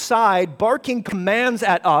outside barking commands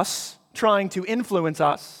at us, trying to influence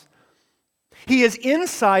us. He is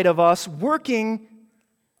inside of us working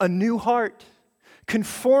a new heart,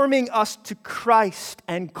 conforming us to Christ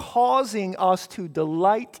and causing us to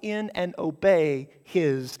delight in and obey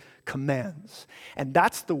His commands. And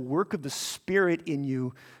that's the work of the Spirit in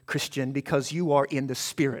you, Christian, because you are in the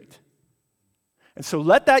Spirit. And so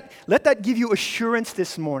let that give you assurance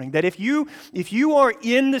this morning that if you are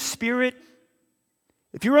in the Spirit,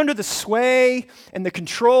 if you're under the sway and the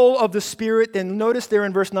control of the Spirit, then notice there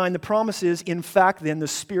in verse 9, the promise is, in fact, then the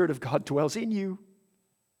Spirit of God dwells in you.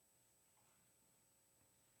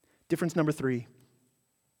 Difference number 3.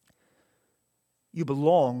 You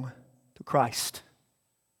belong to Christ.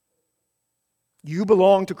 You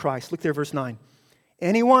belong to Christ. Look there, verse 9.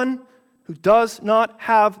 Anyone who does not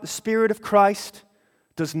have the Spirit of Christ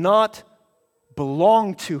does not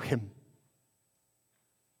belong to Him.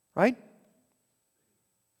 Right?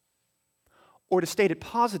 Or to state it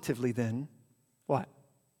positively then, what?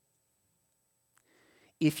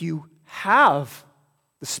 If you have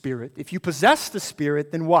the Spirit, if you possess the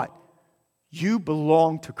Spirit, then what? You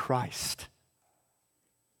belong to Christ.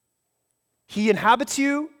 He inhabits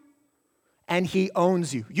you and He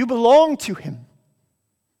owns you. You belong to Him.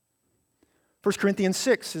 1 Corinthians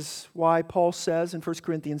 6 is why Paul says in 1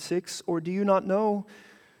 Corinthians 6, or do you not know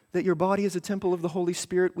that your body is a temple of the Holy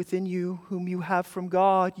Spirit within you, whom you have from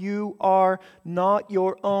God? You are not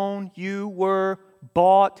your own. You were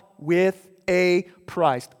bought with a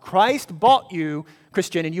price. Christ bought you,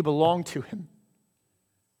 Christian, and you belong to Him.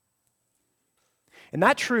 And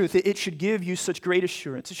that truth, it should give you such great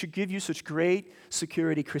assurance. It should give you such great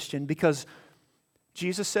security, Christian, because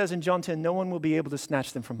Jesus says in John 10, no one will be able to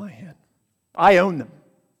snatch them from my hand. I own them.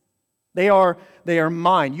 They are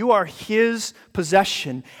mine. You are His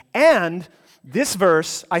possession. And this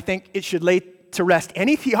verse, I think it should lay to rest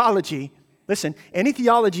any theology, listen, any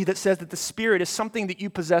theology that says that the Spirit is something that you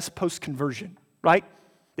possess post-conversion, right?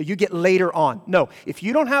 That you get later on. No, if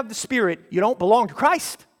you don't have the Spirit, you don't belong to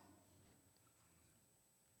Christ.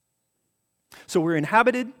 So we're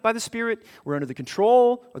inhabited by the Spirit. We're under the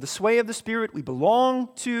control or the sway of the Spirit. We belong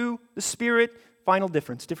to the Spirit. Final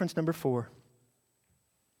difference, difference number 4.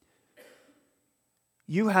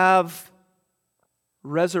 You have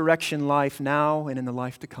resurrection life now and in the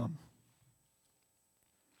life to come.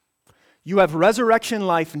 You have resurrection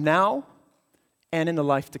life now and in the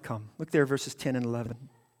life to come. Look there, verses 10 and 11.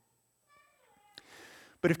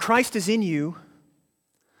 But if Christ is in you,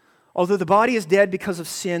 although the body is dead because of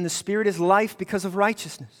sin, the Spirit is life because of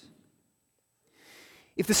righteousness.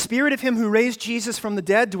 If the Spirit of Him who raised Jesus from the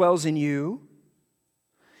dead dwells in you,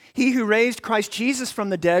 He who raised Christ Jesus from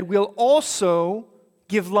the dead will also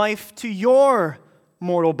give life to your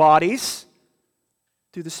mortal bodies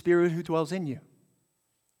through the Spirit who dwells in you.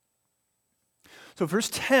 So verse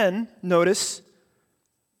 10, notice,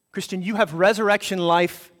 Christian, you have resurrection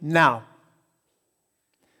life now.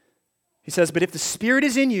 He says, but if the Spirit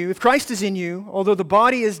is in you, if Christ is in you, although the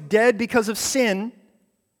body is dead because of sin,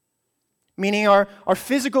 meaning our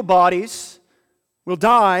physical bodies will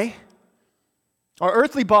die, our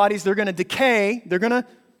earthly bodies, they're going to decay, they're going to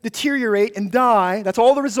deteriorate and die. That's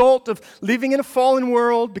all the result of living in a fallen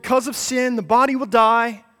world. Because of sin, the body will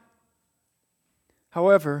die.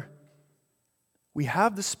 However, we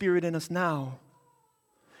have the Spirit in us now.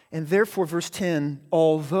 And therefore, verse 10,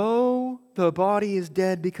 although the body is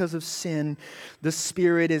dead because of sin, the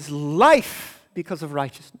Spirit is life because of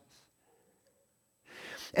righteousness.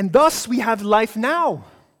 And thus we have life now.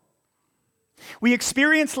 We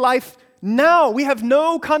experience life now. We have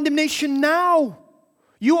no condemnation now.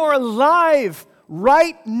 You are alive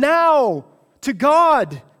right now to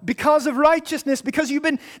God because of righteousness, because you've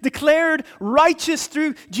been declared righteous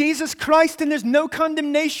through Jesus Christ, and there's no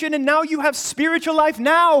condemnation, and now you have spiritual life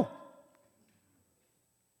now.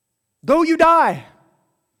 Though you die.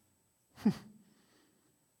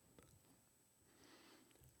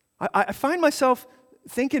 I find myself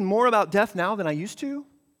thinking more about death now than I used to.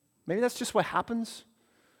 Maybe that's just what happens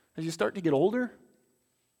as you start to get older.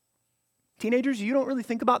 Teenagers, you don't really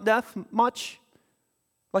think about death much,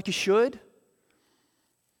 like you should.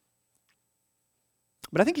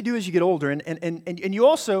 But I think you do as you get older, and you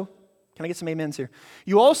also, can I get some amens here?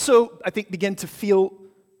 You also, I think, begin to feel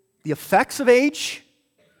the effects of age,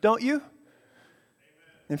 don't you? Amen.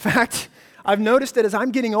 In fact, I've noticed that as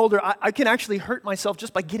I'm getting older, I can actually hurt myself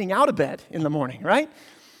just by getting out of bed in the morning, right?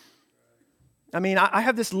 I mean, I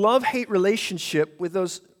have this love-hate relationship with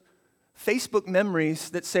those Facebook memories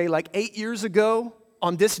that say like 8 years ago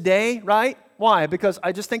on this day, right? Why? Because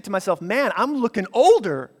I just think to myself, man, I'm looking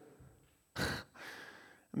older.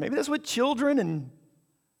 Maybe that's what children and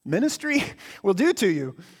ministry will do to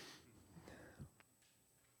you.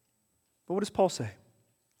 But what does Paul say?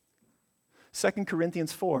 2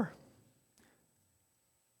 Corinthians 4.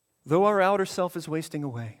 Though our outer self is wasting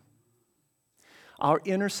away, our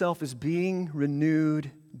inner self is being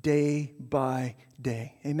renewed day by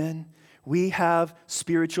day. Amen? We have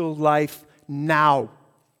spiritual life now.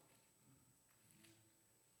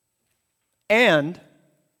 And,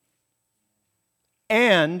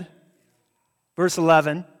 verse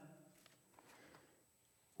 11,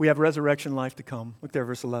 we have resurrection life to come. Look there,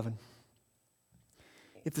 verse 11.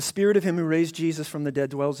 If the spirit of him who raised Jesus from the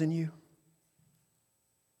dead dwells in you,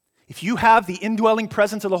 if you have the indwelling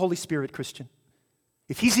presence of the Holy Spirit, Christian,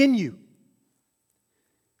 if he's in you,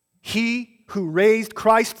 he who raised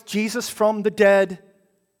Christ Jesus from the dead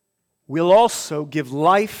will also give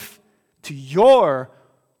life to your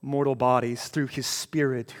mortal bodies through his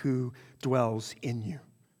Spirit who dwells in you.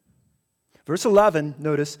 Verse 11,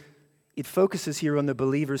 notice, it focuses here on the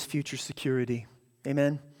believer's future security.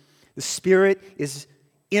 Amen? The Spirit is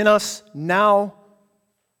in us now.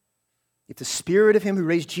 If the Spirit of him who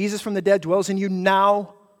raised Jesus from the dead dwells in you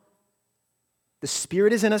now, the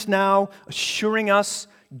Spirit is in us now, assuring us,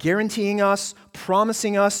 guaranteeing us,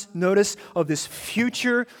 promising us, notice, of this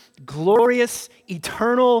future, glorious,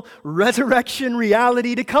 eternal resurrection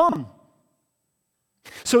reality to come.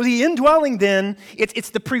 So the indwelling then, it's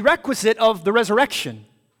the prerequisite of the resurrection,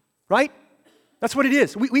 right? That's what it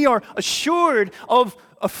is. We are assured of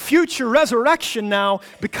a future resurrection now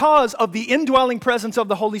because of the indwelling presence of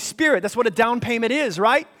the Holy Spirit. That's what a down payment is,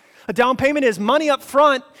 right? A down payment is money up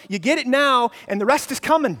front, you get it now, and the rest is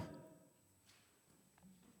coming.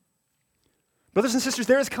 Brothers and sisters,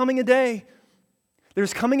 there's coming a day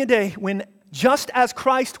when just as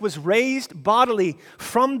Christ was raised bodily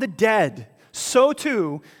from the dead, so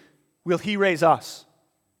too will he raise us.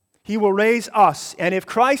 He will raise us. And if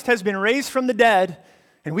Christ has been raised from the dead,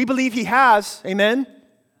 and we believe he has, amen,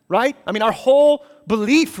 right? I mean, our whole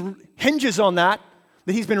belief hinges on that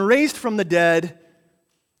he's been raised from the dead.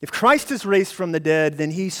 If Christ is raised from the dead,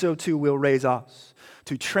 then he so too will raise us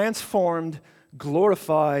to transformed,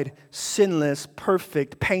 glorified, sinless,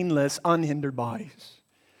 perfect, painless, unhindered bodies.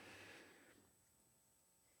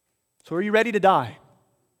 So are you ready to die?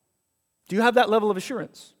 Do you have that level of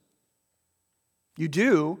assurance? You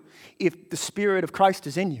do if the Spirit of Christ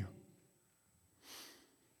is in you.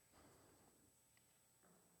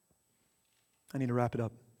 I need to wrap it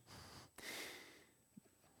up.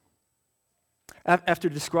 After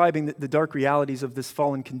describing the dark realities of this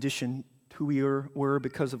fallen condition, who we were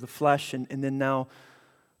because of the flesh, and then now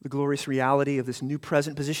the glorious reality of this new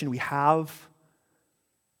present position we have,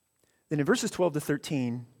 then in verses 12 to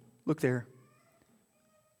 13, look there,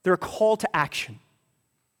 they're a call to action.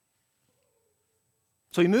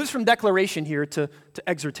 So he moves from declaration here to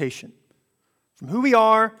exhortation. From who we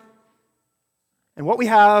are and what we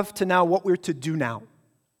have to now what we're to do now.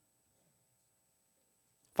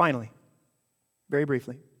 Finally, very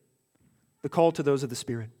briefly, the call to those of the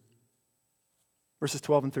Spirit. Verses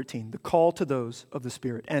 12 and 13, the call to those of the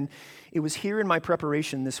Spirit. And it was here in my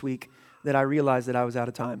preparation this week that I realized that I was out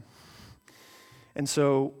of time. And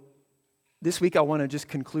so this week I want to just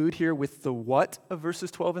conclude here with the what of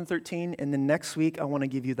verses 12 and 13, and then next week I want to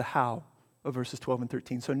give you the how of verses 12 and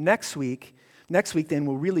 13. So next week then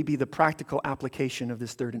will really be the practical application of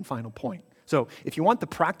this third and final point. So if you want the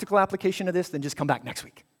practical application of this, then just come back next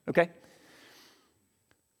week, okay?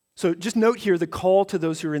 So just note here the call to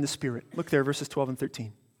those who are in the Spirit. Look there, verses 12 and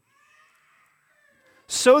 13.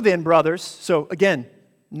 So then, brothers, so again,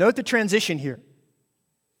 note the transition here.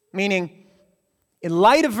 Meaning, in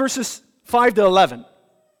light of verses 5 to 11,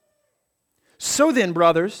 so then,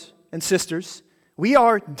 brothers and sisters, we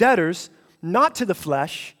are debtors not to the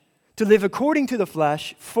flesh, to live according to the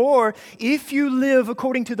flesh, for if you live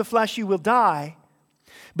according to the flesh, you will die.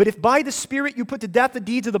 But if by the Spirit you put to death the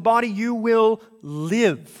deeds of the body, you will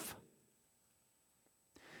live.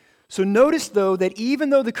 So notice, though, that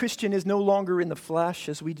even though the Christian is no longer in the flesh,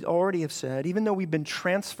 as we already have said, even though we've been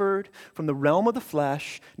transferred from the realm of the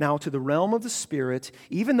flesh now to the realm of the Spirit,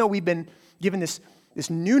 even though we've been given this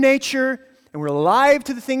new nature and we're alive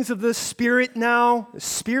to the things of the Spirit now, the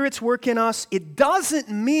Spirit's work in us, it doesn't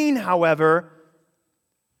mean, however,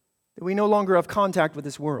 that we no longer have contact with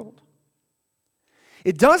this world.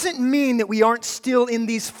 It doesn't mean that we aren't still in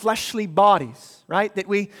these fleshly bodies, right? That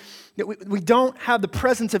we don't have the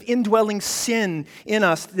presence of indwelling sin in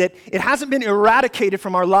us, that it hasn't been eradicated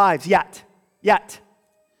from our lives yet.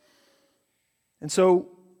 And so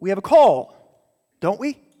we have a call, don't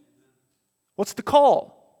we? What's the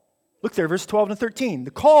call? Look there, verse 12 and 13. The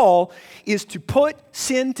call is to put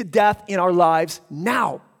sin to death in our lives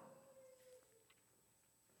now.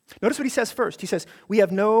 Notice what he says first. He says, we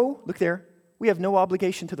have no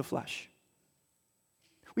obligation to the flesh.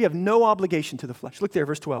 We have no obligation to the flesh. Look there,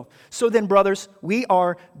 verse 12. So then, brothers, we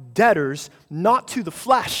are debtors not to the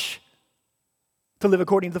flesh, to live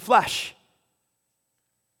according to the flesh.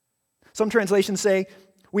 Some translations say,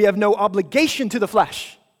 we have no obligation to the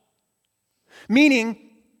flesh, meaning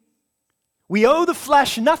we owe the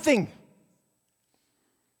flesh nothing.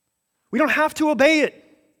 We don't have to obey it.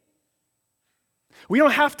 We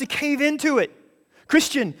don't have to cave into it.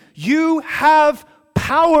 Christian, you have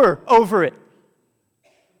power over it.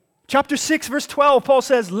 Chapter 6, verse 12, Paul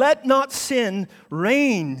says, let not sin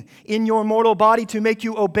reign in your mortal body to make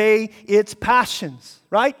you obey its passions,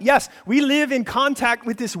 right? Yes, we live in contact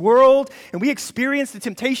with this world and we experience the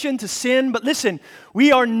temptation to sin, but listen,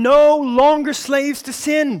 we are no longer slaves to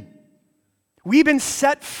sin. We've been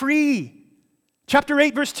set free. Chapter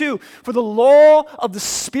 8, verse 2, for the law of the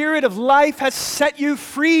Spirit of life has set you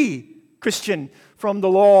free, Christian, from the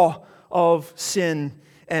law of sin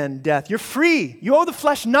and death. You're free. You owe the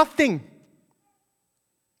flesh nothing.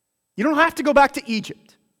 You don't have to go back to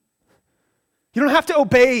Egypt. You don't have to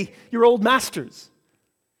obey your old masters.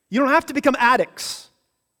 You don't have to become addicts,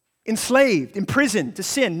 enslaved, imprisoned to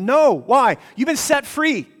sin. No. Why? You've been set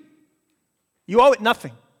free. You owe it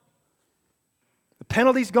nothing. The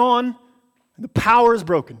penalty's gone, and the power is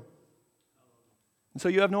broken. And so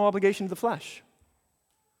you have no obligation to the flesh.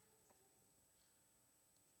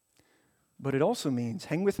 But it also means,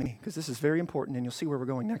 hang with me, because this is very important, and you'll see where we're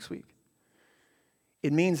going next week.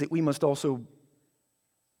 It means that we must also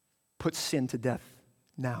put sin to death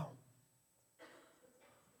now.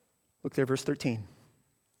 Look there, verse 13.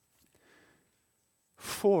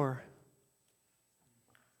 For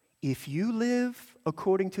if you live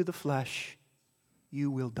according to the flesh, you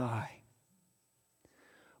will die.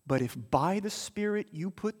 But if by the Spirit you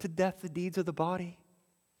put to death the deeds of the body,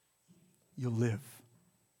 you'll live.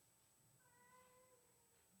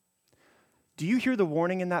 Do you hear the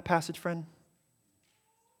warning in that passage, friend?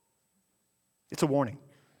 It's a warning.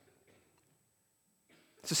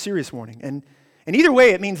 It's a serious warning. And either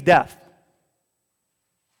way, it means death.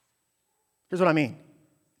 Here's what I mean.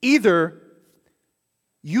 Either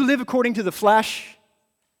you live according to the flesh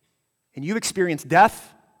and you experience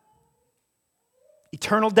death,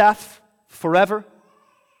 eternal death, forever,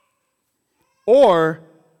 or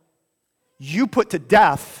you put to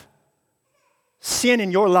death sin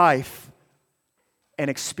in your life and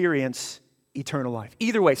experience eternal life.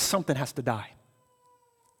 Either way, something has to die.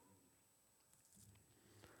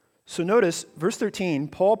 So notice, verse 13,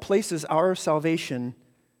 Paul places our salvation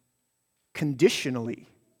conditionally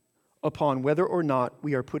upon whether or not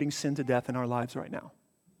we are putting sin to death in our lives right now.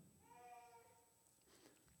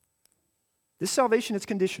 This salvation is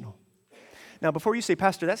conditional. Now, before you say,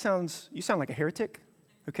 Pastor, you sound like a heretic,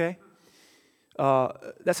 okay?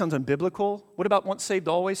 That sounds unbiblical. What about once saved,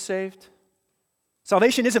 always saved?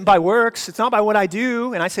 Salvation isn't by works. It's not by what I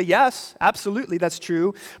do. And I say, yes, absolutely, that's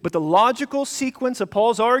true. But the logical sequence of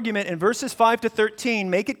Paul's argument in verses 5 to 13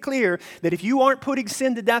 make it clear that if you aren't putting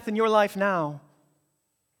sin to death in your life now,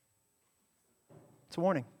 it's a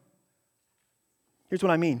warning. Here's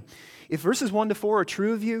what I mean. If verses 1 to 4 are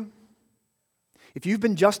true of you, if you've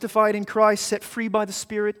been justified in Christ, set free by the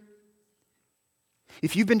Spirit,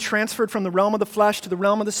 If you've been transferred from the realm of the flesh to the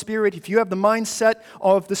realm of the Spirit, if you have the mindset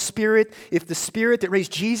of the Spirit, if the Spirit that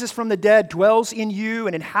raised Jesus from the dead dwells in you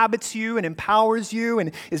and inhabits you and empowers you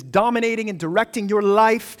and is dominating and directing your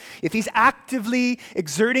life, if He's actively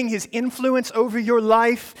exerting His influence over your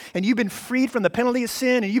life and you've been freed from the penalty of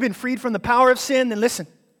sin and you've been freed from the power of sin, then listen.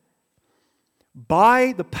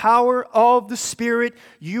 By the power of the Spirit,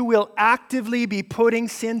 you will actively be putting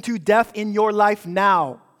sin to death in your life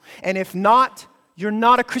now. And if not, you're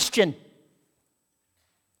not a Christian.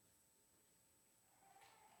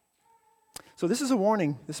 So this is a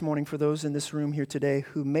warning this morning for those in this room here today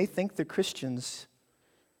who may think they're Christians,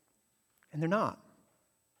 and they're not.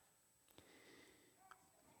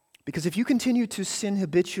 Because if you continue to sin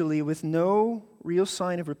habitually with no real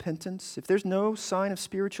sign of repentance, if there's no sign of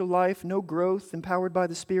spiritual life, no growth empowered by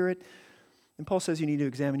the Spirit, then Paul says you need to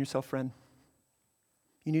examine yourself, friend.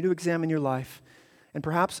 You need to examine your life. And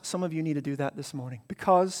perhaps some of you need to do that this morning.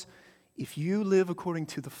 Because if you live according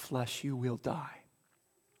to the flesh, you will die.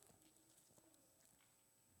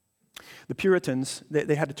 The Puritans,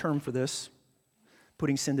 they had a term for this,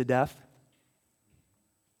 putting sin to death.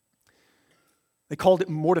 They called it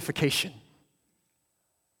mortification,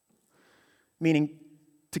 meaning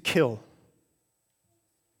to kill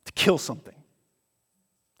something.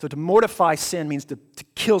 So to mortify sin means to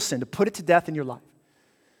kill sin, to put it to death in your life.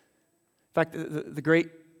 In fact, the great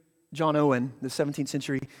John Owen, the 17th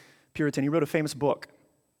century Puritan, he wrote a famous book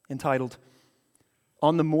entitled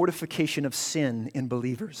On the Mortification of Sin in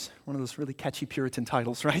Believers. One of those really catchy Puritan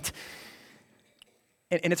titles, right?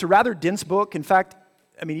 And it's a rather dense book. In fact,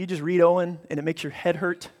 I mean, you just read Owen and it makes your head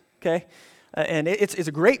hurt, okay? And it's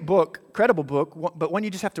a great book, credible book, but one you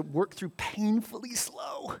just have to work through painfully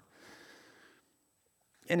slow.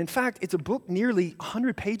 And in fact, it's a book nearly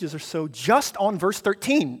 100 pages or so just on verse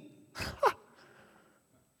 13.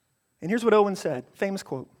 And here's what Owen said, famous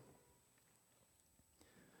quote.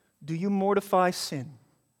 Do you mortify sin?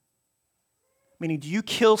 Meaning, do you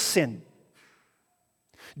kill sin?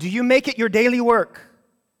 Do you make it your daily work?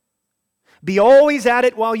 Be always at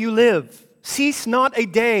it while you live. Cease not a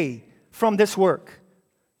day from this work.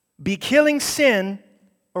 Be killing sin,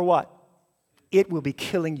 or what? It will be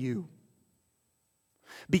killing you.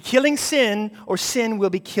 Be killing sin, or sin will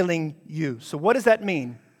be killing you. So what does that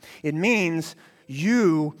mean? It means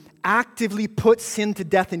you actively put sin to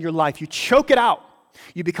death in your life. You choke it out.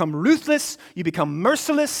 You become ruthless. You become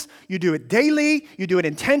merciless. You do it daily. You do it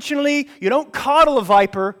intentionally. You don't coddle a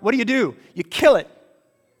viper. What do? You kill it.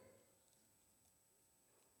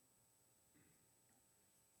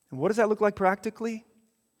 And what does that look like practically?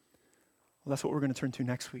 Well, that's what we're going to turn to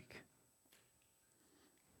next week.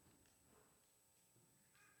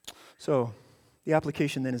 So, the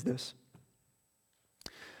application then is this.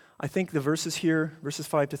 I think the verses here, verses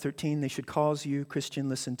 5 to 13, they should cause you, Christian,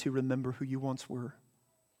 listen, to remember who you once were.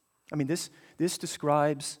 I mean, this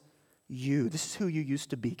describes you. This is who you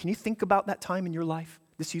used to be. Can you think about that time in your life?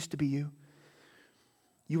 This used to be you.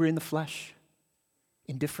 You were in the flesh,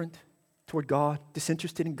 indifferent toward God,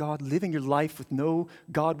 disinterested in God, living your life with no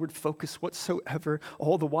Godward focus whatsoever,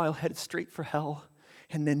 all the while headed straight for hell.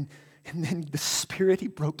 And then the Spirit, He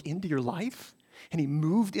broke into your life, and He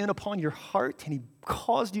moved in upon your heart, and He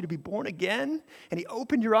caused you to be born again, and He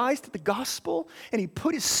opened your eyes to the gospel, and He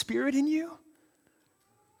put His Spirit in you,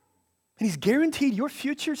 and He's guaranteed your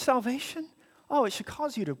future salvation. Oh, it should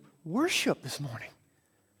cause you to worship this morning.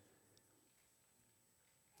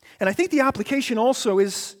 And I think the application also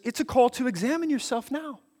is, it's a call to examine yourself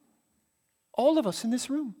now. All of us in this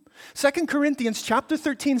room. 2 Corinthians chapter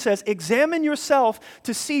 13 says, examine yourself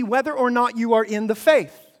to see whether or not you are in the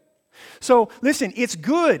faith. So listen, it's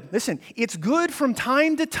good from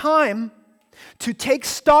time to time to take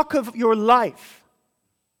stock of your life,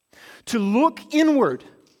 to look inward,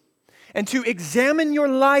 and to examine your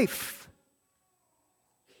life.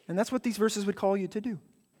 And that's what these verses would call you to do.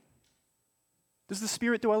 Does the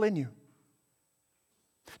Spirit dwell in you?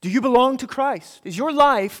 Do you belong to Christ? Is your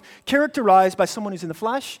life characterized by someone who's in the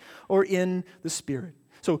flesh or in the Spirit?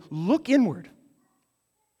 So look inward.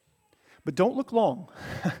 But don't look long.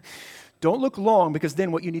 Don't look long, because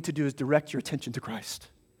then what you need to do is direct your attention to Christ,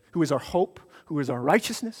 who is our hope, who is our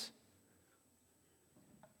righteousness.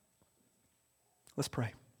 Let's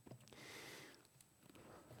pray.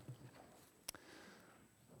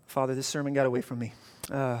 Father, this sermon got away from me.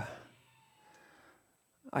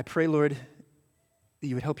 I pray, Lord, that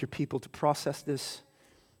you would help your people to process this.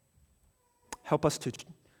 Help us to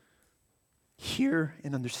hear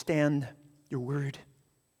and understand your word.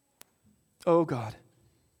 Oh God,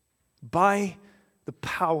 by the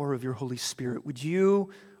power of your Holy Spirit, would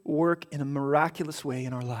you work in a miraculous way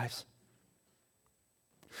in our lives?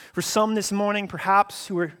 For some this morning, perhaps,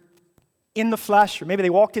 who are in the flesh, or maybe they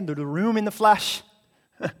walked into the room in the flesh,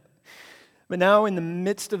 but now in the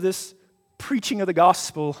midst of this preaching of the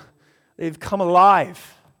gospel, they've come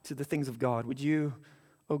alive to the things of God. Would you,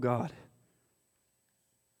 oh God,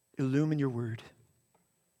 illumine your word?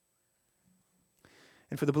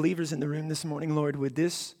 And for the believers in the room this morning, Lord, would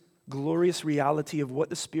this glorious reality of what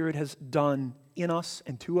the Spirit has done in us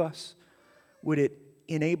and to us, would it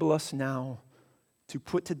enable us now to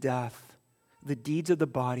put to death the deeds of the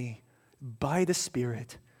body by the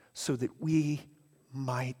Spirit so that we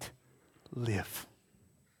might live.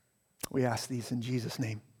 We ask these in Jesus'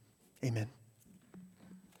 name. Amen.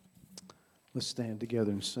 Let's stand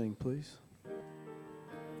together and sing, please.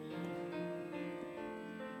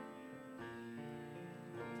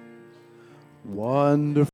 Wonderful.